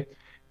personally.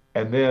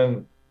 And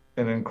then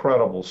an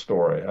incredible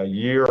story. A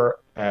year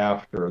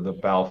after the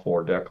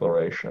Balfour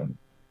Declaration,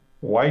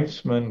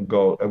 World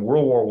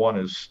War I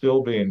is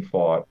still being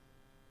fought.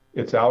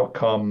 Its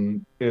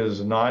outcome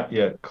is not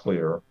yet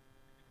clear.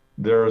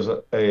 There's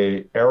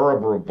a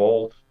Arab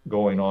revolt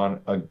going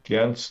on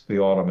against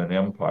the Ottoman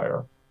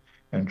Empire,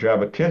 and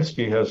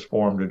Jabotinsky has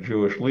formed a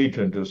Jewish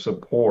Legion to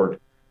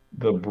support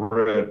the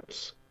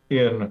Brits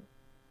in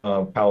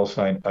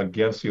Palestine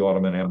against the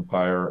Ottoman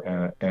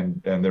Empire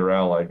and their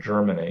ally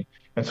Germany.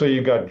 And so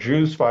you've got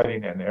Jews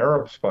fighting and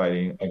Arabs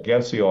fighting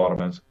against the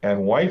Ottomans,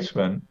 and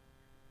Weizmann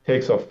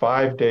takes a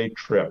 5-day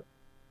trip.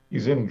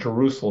 He's in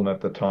Jerusalem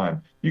at the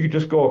time. You could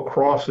just go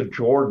across the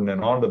Jordan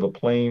and onto the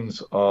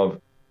plains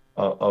of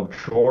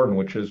Jordan,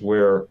 which is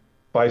where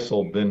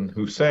Faisal bin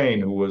Hussein,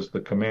 who was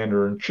the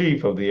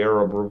commander-in-chief of the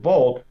Arab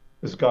revolt,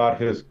 has got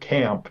his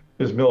camp,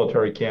 his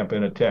military camp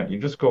in a tent. You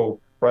just go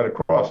right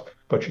across,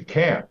 but you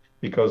can't,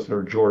 because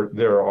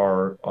there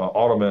are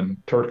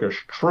Ottoman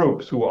Turkish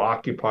troops who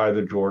occupy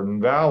the Jordan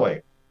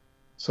Valley.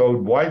 So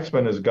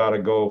Weizmann has got to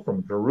go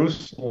from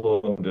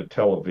Jerusalem to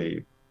Tel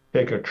Aviv,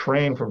 take a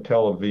train from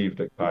Tel Aviv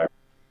to Cairo,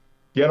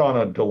 get on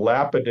a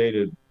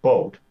dilapidated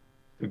boat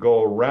to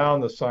go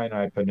around the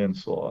Sinai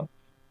Peninsula,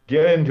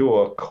 get into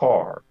a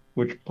car,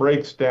 which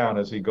breaks down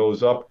as he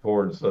goes up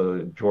towards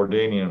the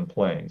Jordanian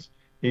plains.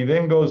 He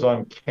then goes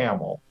on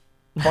camel.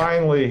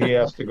 Finally, he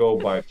has to go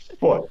by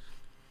foot.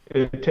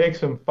 It takes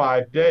him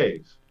 5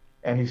 days,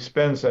 and he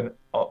spends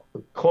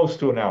close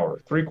to an hour,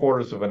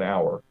 3/4 of an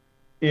hour,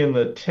 in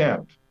the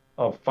tent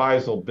of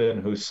Faisal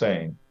bin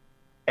Hussein.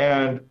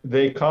 And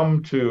they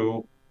come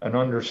to an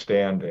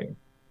understanding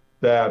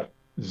that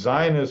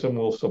Zionism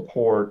will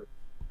support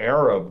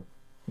Arab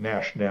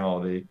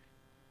nationality,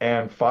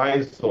 and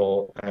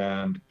Faisal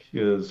and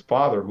his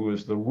father, who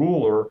is the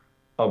ruler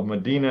of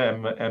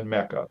Medina and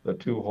Mecca, the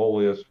two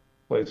holiest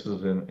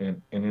places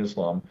in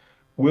Islam,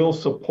 will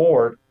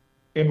support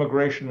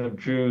immigration of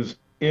Jews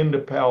into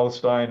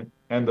Palestine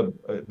and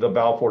the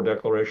Balfour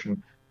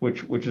Declaration,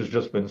 which has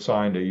just been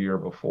signed a year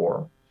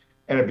before.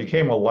 And it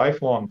became a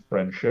lifelong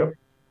friendship.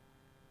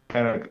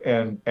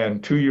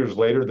 And 2 years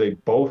later, they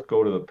both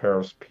go to the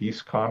Paris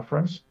Peace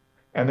Conference,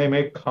 and they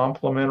make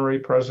complimentary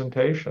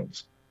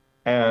presentations.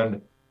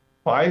 And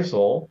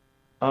Faisal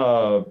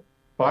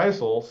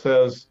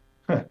says,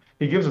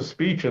 he gives a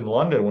speech in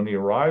London when he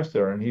arrives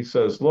there, and he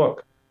says,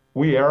 look,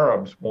 we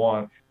Arabs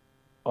want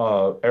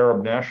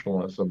Arab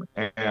nationalism,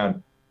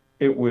 and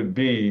it would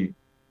be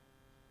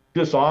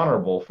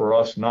dishonorable for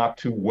us not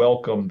to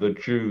welcome the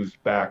Jews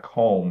back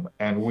home,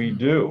 and we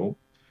do.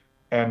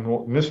 And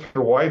Mr.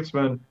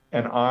 Weizmann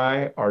and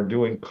I are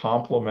doing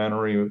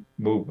complementary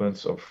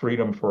movements of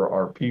freedom for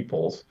our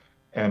peoples,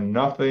 and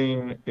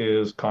nothing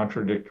is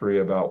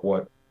contradictory about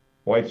what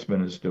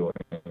Weizmann is doing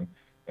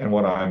and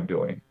what I'm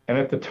doing. And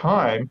at the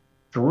time,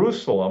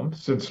 Jerusalem,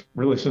 since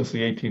the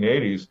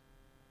 1880s,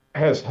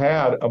 has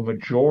had a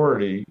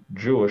majority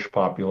Jewish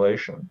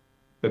population.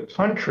 The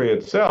country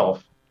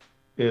itself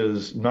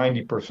is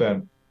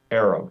 90%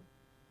 Arab,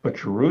 but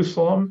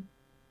Jerusalem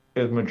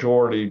is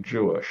majority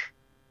Jewish.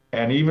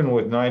 And even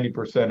with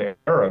 90%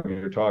 Arab,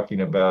 you're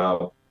talking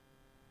about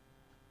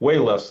way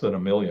less than a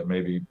million,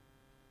 maybe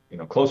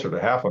closer to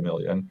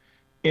 500,000,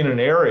 in an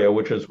area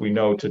which, as we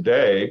know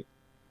today,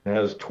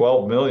 has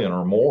 12 million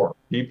or more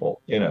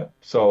people in it.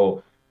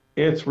 So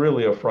it's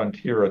really a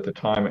frontier at the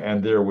time,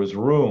 and there was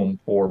room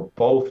for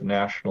both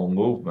national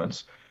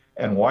movements.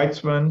 And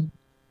Weizmann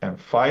and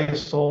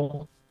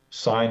Faisal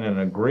sign an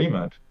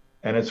agreement.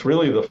 And it's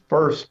really the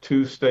first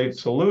two-state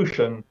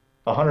solution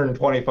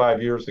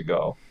 125 years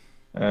ago.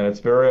 And it's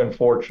very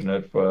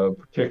unfortunate,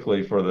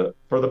 particularly for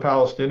the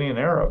Palestinian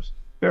Arabs,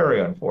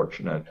 very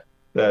unfortunate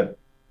that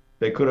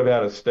they could have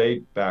had a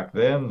state back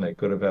then. They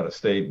could have had a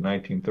state in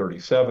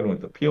 1937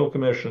 with the Peel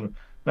Commission,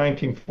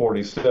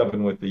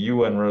 1947 with the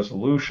UN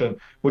resolution,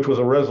 which was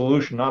a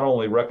resolution not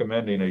only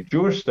recommending a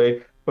Jewish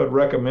state, but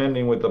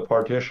recommending with the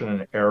partition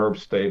an Arab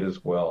state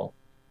as well.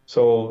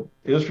 So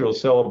Israel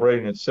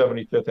celebrating its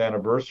 75th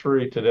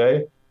anniversary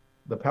today.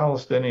 The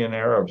Palestinian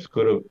Arabs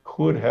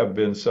could have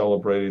been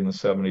celebrating the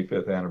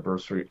 75th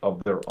anniversary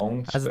of their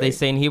own state. As they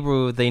say in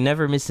Hebrew, they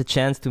never miss a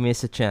chance to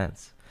miss a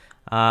chance.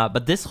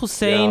 But this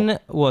Hussein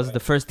was the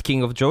first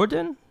king of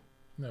Jordan?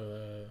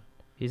 No,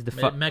 He's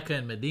the Mecca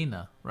and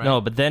Medina, right? No,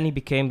 but then he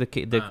became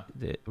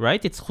the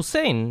right? It's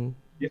Hussein.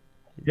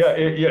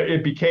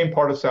 It became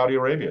part of Saudi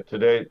Arabia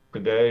today.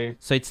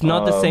 So it's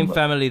not the same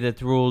family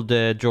that ruled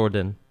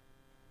Jordan.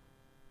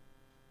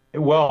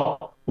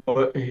 Well,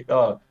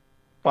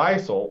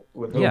 Faisal,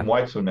 with whom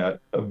Whites were met,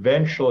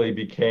 eventually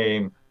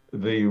became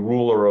the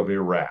ruler of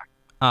Iraq.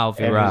 Of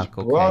Iraq,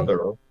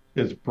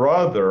 his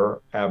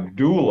brother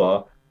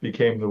Abdullah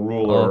became the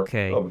ruler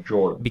of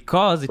Jordan.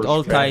 Because it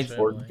all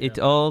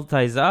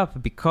ties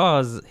up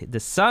because the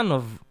son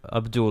of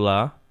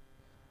Abdullah,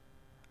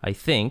 I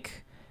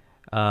think,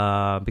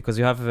 because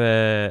you have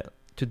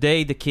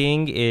today the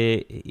king,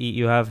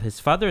 you have his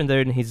father, and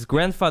then his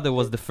grandfather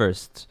was the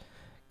first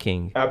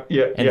king,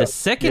 the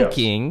second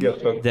king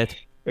that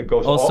it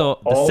goes also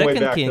all the way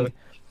second back king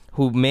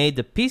who made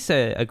the peace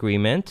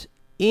agreement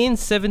in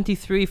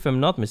 73, if I'm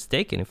not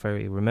mistaken, if I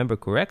remember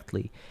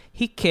correctly,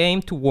 he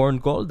came to warn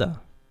Golda.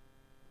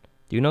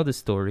 Do you know the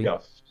story?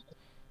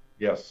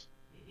 Yes.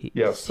 He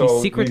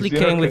secretly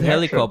came with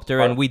helicopter,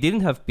 and we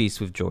didn't have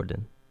peace with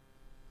Jordan.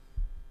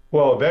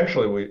 Well,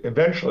 eventually we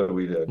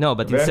did. No,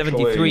 but in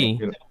 73,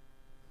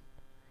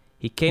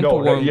 he came to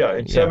warn. Yeah,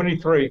 in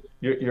 73,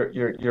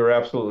 you're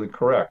absolutely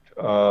correct.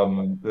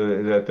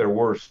 That there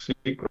were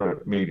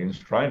secret meetings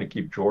trying to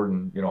keep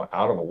Jordan,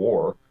 out of a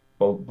war,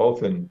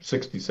 both in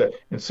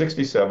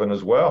 67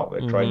 as well.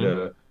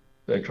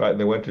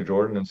 They went to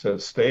Jordan and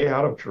said, stay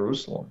out of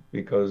Jerusalem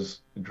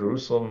because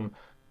Jerusalem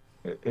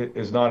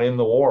is not in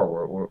the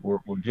war. We're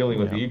dealing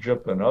with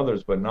Egypt and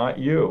others, but not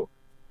you.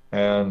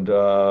 And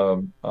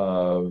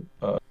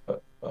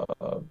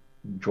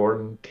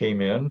Jordan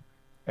came in,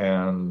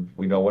 and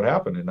we know what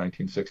happened in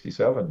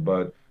 1967.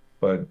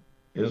 But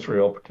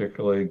Israel,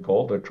 particularly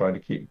Golda, tried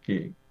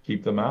to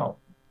keep them out.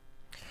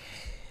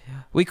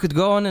 We could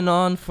go on and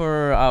on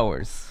for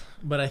hours.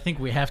 But I think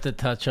we have to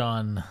touch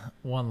on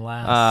one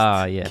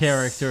last yes.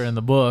 character in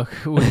the book,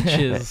 which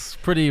is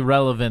pretty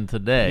relevant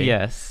today.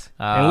 Yes.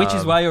 And which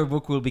is why your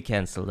book will be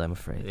canceled, I'm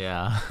afraid.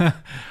 Yeah.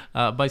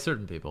 By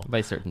certain people.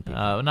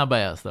 Not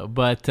by us, though.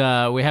 But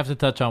we have to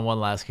touch on one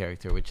last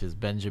character, which is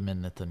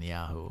Benjamin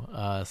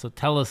Netanyahu. So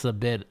tell us a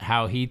bit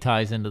how he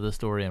ties into the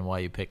story and why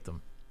you picked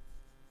him.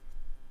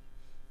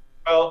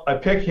 Well, I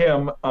pick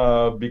him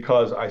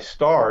because I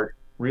start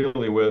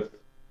really with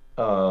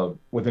an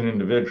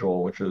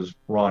individual, which is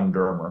Ron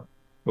Dermer,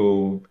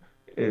 who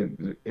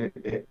in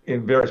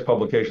various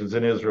publications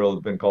in Israel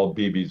has been called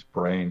Bibi's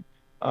brain.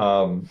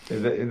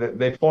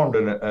 They formed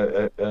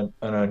an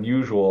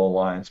unusual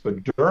alliance,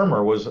 but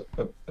Dermer was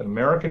an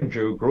American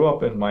Jew, grew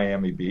up in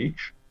Miami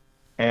Beach,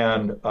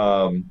 and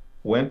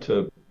went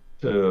to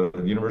the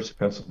University of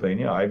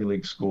Pennsylvania, Ivy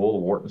League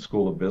school, Wharton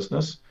School of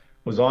Business,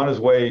 was on his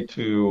way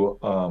to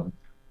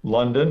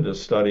London to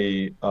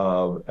study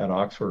at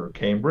Oxford or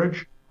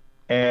Cambridge,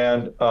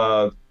 and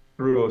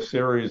through a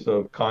series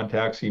of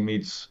contacts, he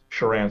meets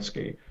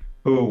Sharansky,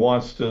 who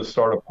wants to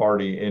start a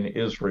party in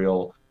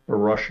Israel for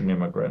Russian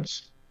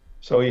immigrants.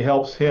 So he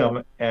helps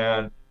him,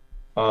 and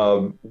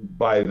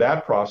by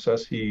that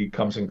process, he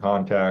comes in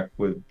contact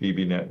with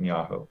Bibi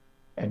Netanyahu.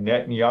 And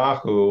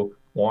Netanyahu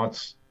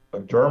wants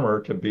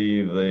Dermer to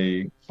be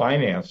the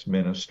finance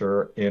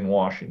minister in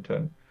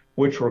Washington,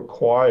 which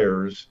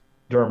requires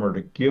Dermer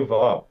to give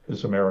up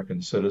his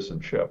American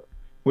citizenship,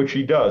 which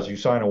he does. You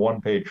sign a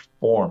one-page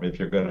form if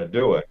you're going to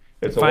do it.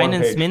 It's a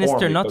finance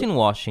minister, not in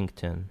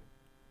Washington.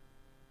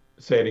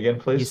 Say it again,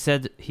 please. You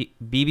said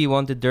Bibi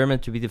wanted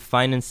Dermer to be the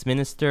finance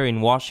minister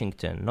in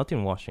Washington, not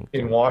in Washington.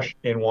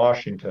 In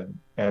Washington,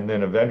 and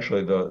then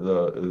eventually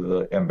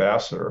the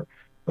ambassador.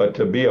 But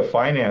to be a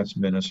finance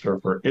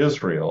minister for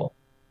Israel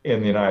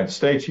in the United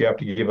States, you have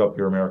to give up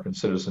your American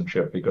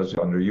citizenship, because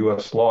under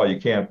U.S. law, you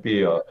can't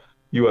be a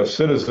U.S.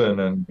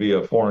 citizen and be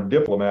a foreign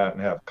diplomat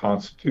and have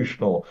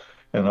constitutional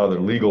and other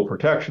legal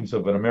protections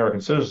of an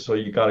American citizen, so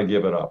you got to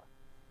give it up.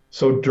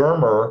 So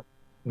Dermer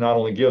not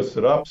only gives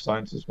it up,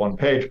 signs this one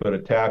page, but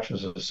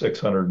attaches a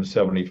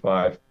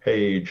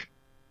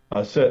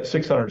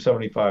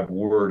 675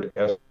 word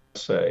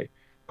essay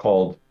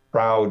called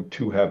Proud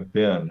to Have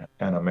Been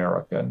an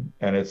American.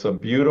 And it's a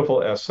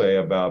beautiful essay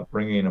about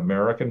bringing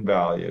American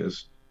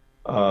values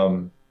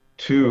to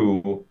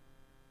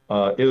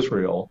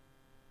Israel,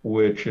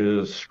 which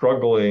is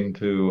struggling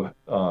to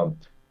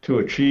to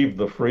achieve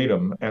the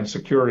freedom and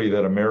security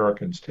that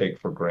Americans take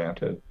for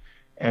granted.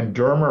 And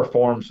Dermer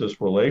forms this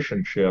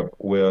relationship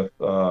with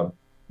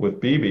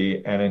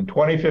Bibi. And in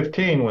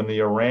 2015, when the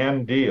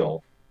Iran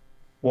deal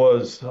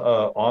was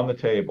on the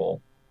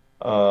table,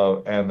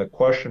 and the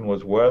question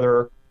was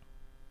whether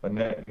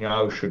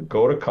Netanyahu should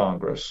go to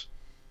Congress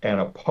and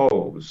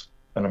oppose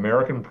an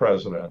American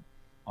president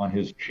on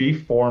his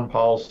chief foreign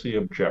policy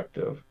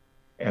objective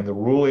and the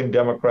ruling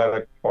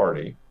Democratic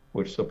Party,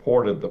 which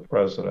supported the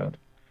president,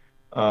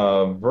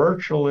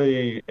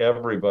 virtually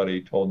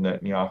everybody told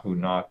Netanyahu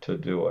not to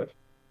do it.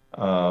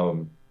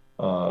 Um,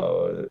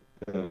 uh,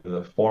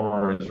 the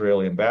former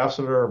Israeli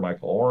ambassador,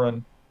 Michael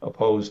Oren,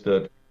 opposed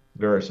it.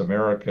 Various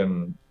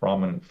American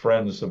prominent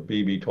friends of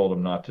Bibi told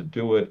him not to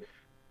do it.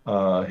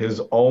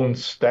 His own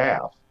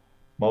staff,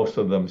 most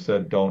of them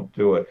said, don't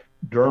do it.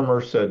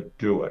 Dermer said,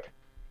 do it.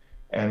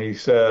 And he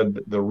said,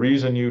 the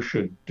reason you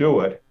should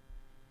do it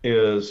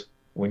is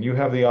when you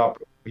have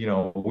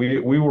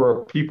we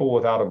were a people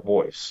without a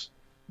voice.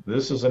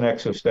 This is an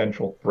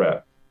existential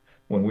threat.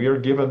 When we are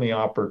given the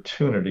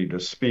opportunity to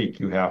speak,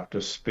 you have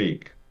to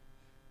speak.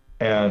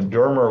 And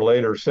Dermer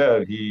later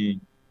said he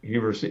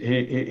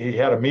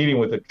had a meeting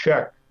with a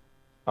Czech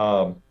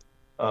um,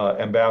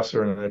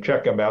 ambassador, and the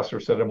Czech ambassador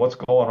said, "And what's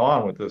going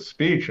on with this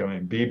speech? I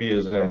mean, Bibi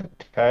is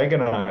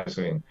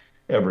antagonizing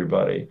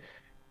everybody."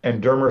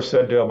 And Dermer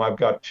said to him, I've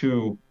got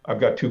two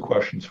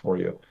questions for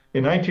you.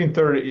 In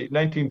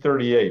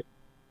 1938,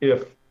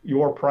 if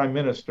your prime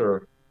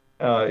minister,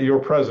 your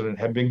president,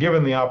 had been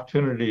given the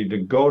opportunity to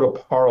go to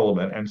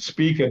Parliament and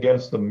speak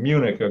against the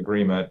Munich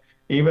Agreement,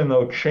 even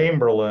though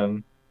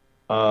Chamberlain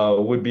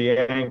would be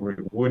angry,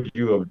 would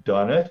you have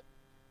done it?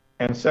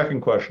 And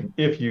second question,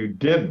 if you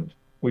didn't,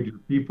 would your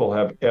people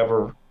have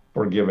ever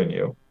forgiven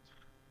you?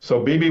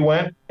 So Bibi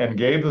went and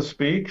gave the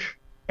speech,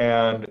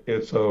 and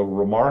it's a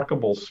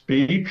remarkable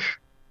speech,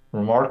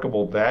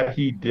 remarkable that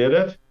he did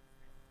it.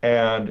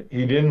 And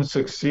he didn't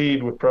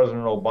succeed with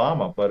President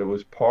Obama, but it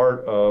was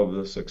part of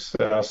the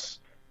success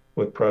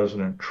with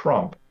President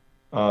Trump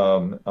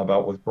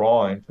about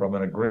withdrawing from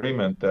an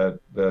agreement that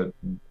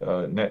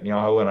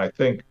Netanyahu and I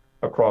think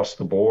across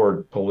the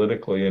board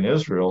politically in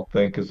Israel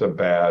think is a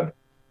bad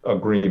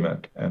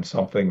agreement and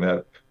something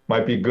that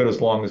might be good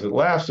as long as it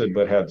lasted,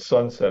 but had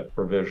sunset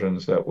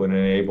provisions that would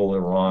enable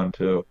Iran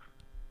to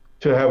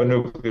have a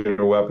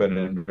nuclear weapon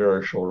in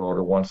very short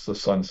order once the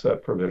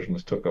sunset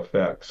provisions took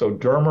effect. So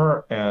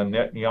Dermer and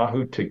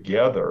Netanyahu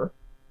together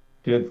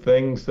did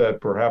things that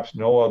perhaps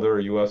no other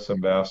U.S.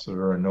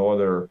 ambassador and no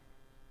other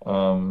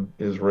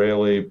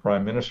Israeli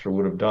prime minister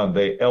would have done.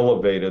 They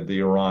elevated the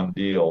Iran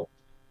deal.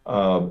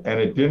 And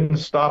it didn't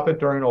stop it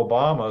during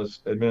Obama's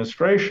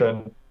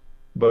administration,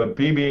 but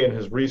Bibi, in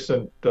his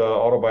recent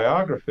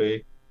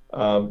autobiography,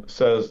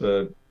 says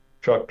that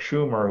Chuck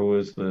Schumer, who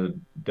is the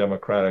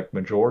Democratic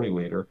majority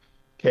leader,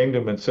 came to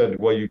him and said,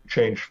 well, you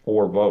changed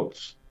 4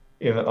 votes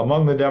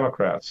among the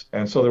Democrats.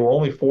 And so there were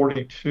only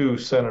 42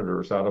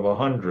 senators out of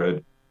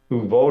 100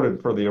 who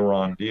voted for the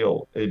Iran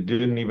deal. It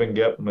didn't even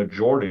get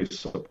majority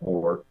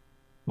support,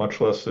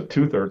 much less the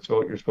 2/3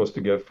 vote you're supposed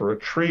to get for a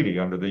treaty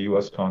under the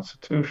U.S.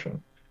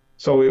 Constitution.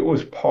 So it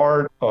was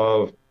part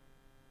of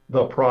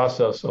the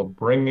process of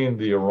bringing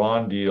the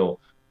Iran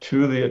deal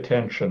to the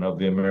attention of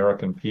the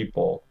American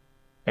people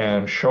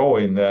and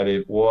showing that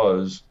it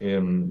was,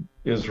 in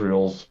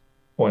Israel's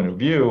point of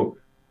view,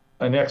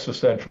 an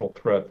existential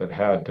threat that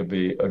had to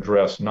be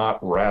addressed, not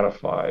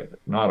ratified,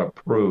 not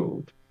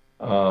approved.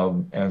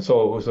 And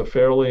so it was a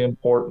fairly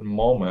important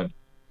moment.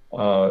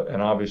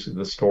 And obviously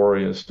the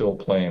story is still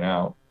playing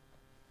out.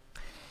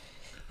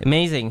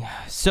 Amazing.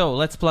 So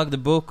let's plug the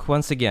book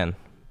once again.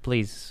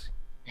 Please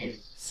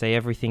say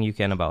everything you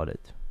can about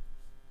it.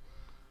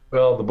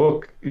 Well, the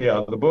book,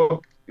 the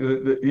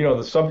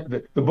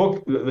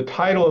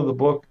title of the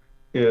book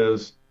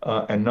is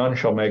 "And None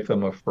Shall Make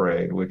Them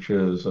Afraid," which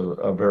is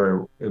a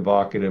very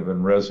evocative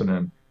and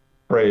resonant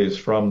phrase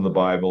from the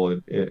Bible,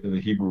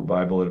 the Hebrew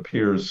Bible. It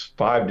appears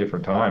 5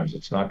 different times.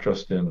 It's not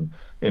just in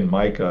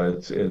Micah.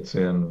 It's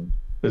in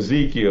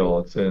Ezekiel.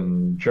 It's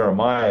in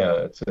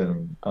Jeremiah. It's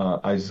in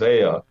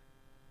Isaiah.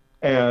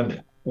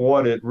 And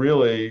what it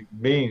really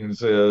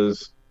means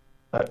is,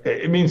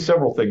 it means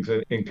several things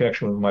in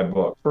connection with my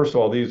book. First of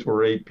all, these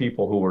were 8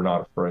 people who were not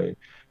afraid.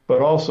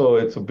 But also,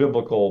 it's a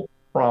biblical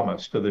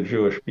promise to the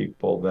Jewish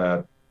people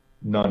that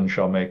none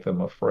shall make them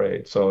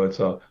afraid. So it's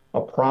a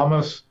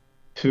promise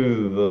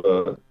to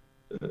the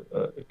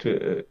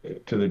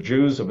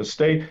Jews of a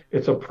state.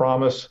 It's a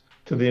promise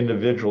to the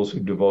individuals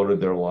who devoted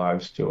their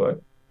lives to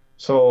it.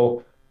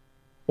 So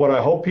what I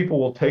hope people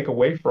will take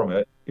away from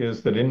it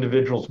is that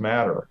individuals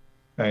matter.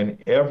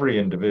 And every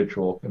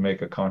individual can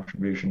make a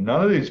contribution.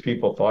 None of these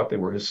people thought they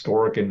were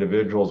historic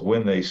individuals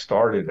when they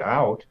started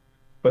out,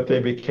 but they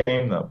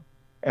became them.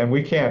 And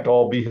we can't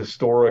all be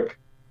historic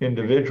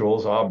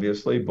individuals,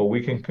 obviously, but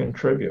we can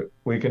contribute.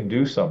 We can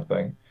do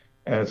something.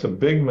 And it's a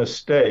big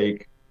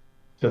mistake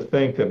to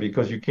think that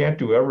because you can't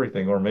do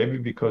everything, or maybe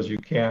because you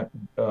can't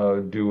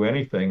do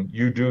anything,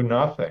 you do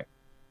nothing.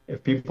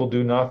 If people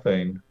do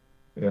nothing,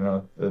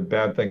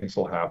 bad things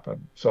will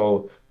happen.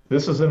 So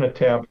this is an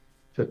attempt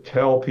to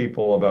tell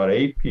people about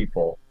 8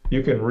 people.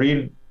 You can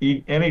read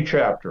any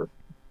chapter,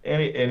 in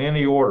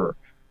any order,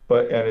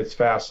 and it's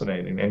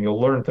fascinating, and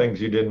you'll learn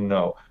things you didn't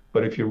know.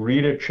 But if you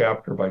read it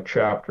chapter by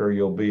chapter,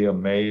 you'll be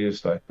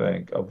amazed, I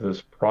think, of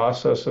this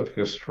process of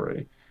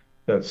history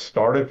that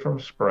started from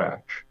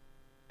scratch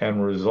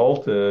and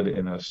resulted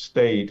in a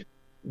state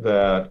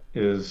that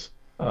is,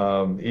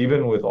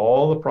 even with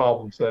all the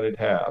problems that it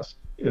has,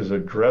 is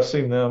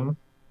addressing them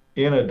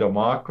in a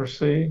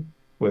democracy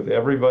with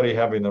everybody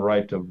having the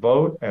right to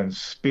vote and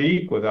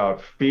speak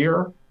without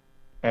fear,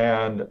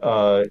 and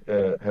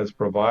has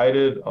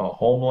provided a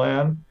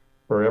homeland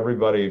for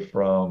everybody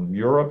from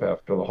Europe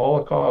after the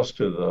Holocaust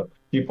to the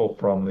people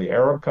from the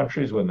Arab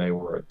countries when they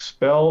were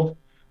expelled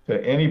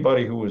to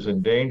anybody who was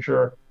in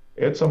danger.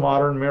 It's a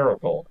modern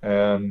miracle,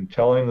 and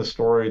telling the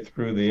story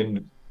through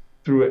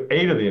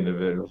 8 of the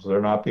individuals,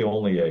 they're not the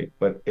only 8,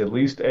 but at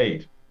least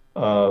 8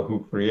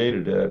 who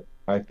created it,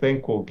 I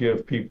think will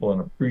give people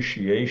an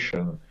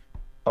appreciation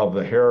of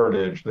the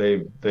heritage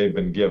they've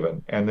been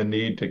given and the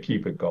need to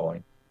keep it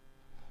going.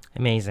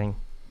 Amazing.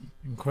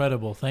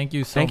 Incredible. Thank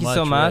you so much. Thank you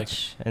so Rick.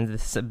 much. And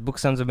this book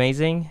sounds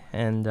amazing.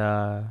 And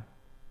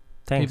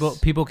thanks.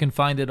 People can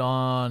find it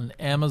on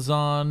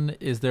Amazon.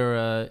 Is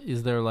there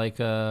like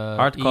a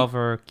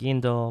hardcover,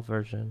 Kindle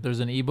version? There's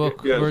an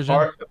ebook Yes,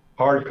 version.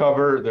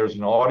 Hardcover. There's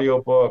an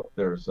audio book.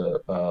 There's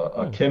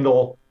a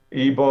Kindle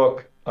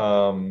ebook.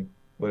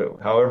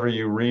 However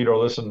you read or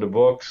listen to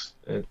books,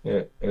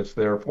 it's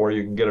there for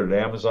you. You can get it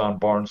at Amazon,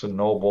 Barnes and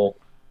Noble.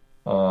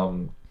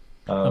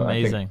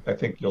 Amazing. I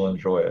think you'll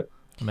enjoy it.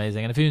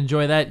 Amazing. And if you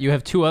enjoy that, you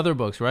have 2 other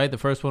books, right? The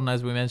first one,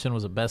 as we mentioned,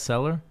 was a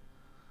bestseller.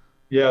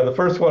 Yeah, the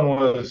first one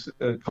was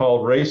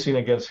called Racing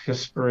Against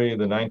History,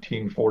 the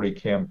 1940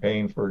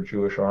 Campaign for a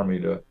Jewish Army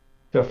to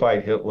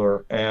Fight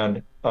Hitler.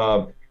 And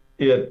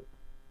it's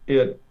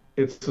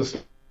the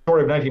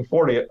story of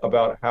 1940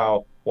 about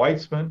how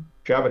Weizmann,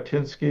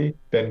 Jabotinsky,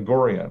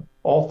 Ben-Gurion,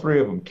 all 3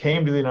 of them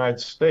came to the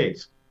United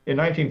States in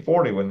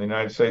 1940 when the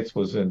United States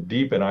was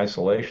deep in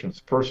isolation.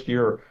 It's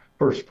the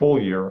first full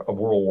year of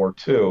World War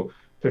II,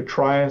 to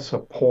try and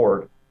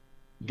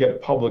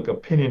get public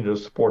opinion to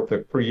support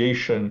the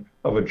creation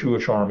of a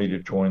Jewish army to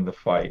join the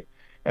fight.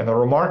 And the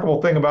remarkable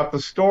thing about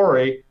the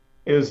story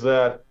is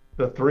that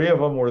the 3 of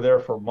them were there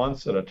for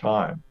months at a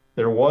time.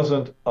 There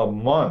wasn't a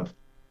month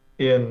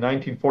in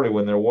 1940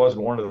 when there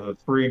wasn't one of the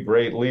 3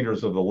 great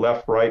leaders of the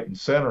left, right, and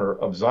center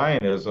of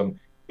Zionism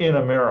in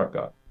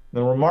America.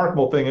 The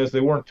remarkable thing is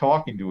they weren't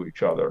talking to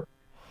each other.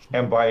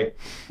 And by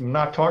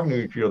not talking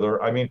to each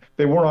other, I mean,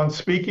 they weren't on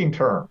speaking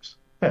terms.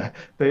 And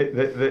we're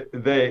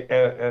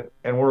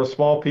a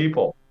small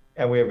people,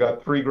 and we have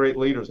got 3 great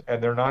leaders,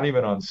 and they're not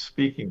even on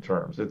speaking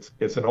terms.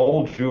 It's an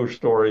old Jewish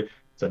story.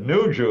 It's a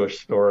new Jewish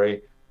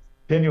story,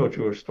 continual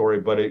Jewish story.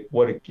 But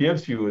what it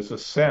gives you is a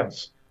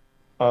sense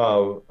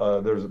of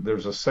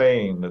there's a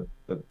saying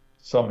that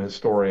some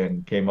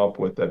historian came up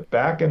with, that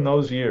back in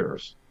those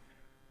years,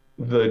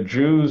 the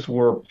Jews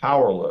were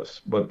powerless,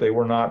 but they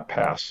were not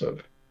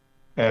passive.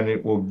 And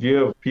it will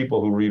give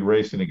people who read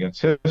Racing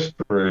Against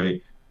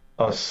History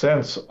a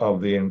sense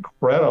of the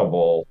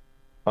incredible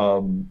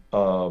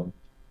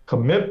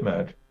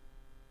commitment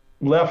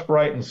left,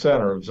 right, and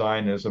center of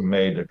Zionism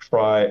made to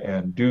try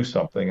and do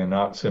something and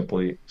not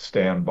simply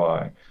stand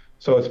by.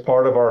 So it's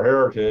part of our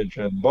heritage,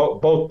 and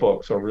both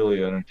books are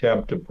really an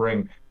attempt to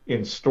bring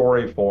in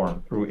story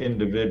form through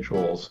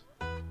individuals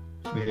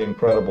the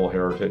incredible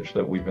heritage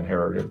that we've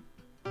inherited.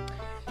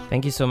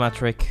 Thank you so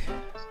much, Rick,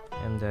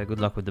 and good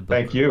luck with the book.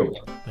 Thank you.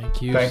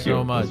 Thank you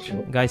so much.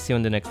 Guys, see you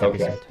on the next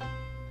episode.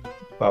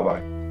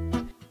 Bye-bye.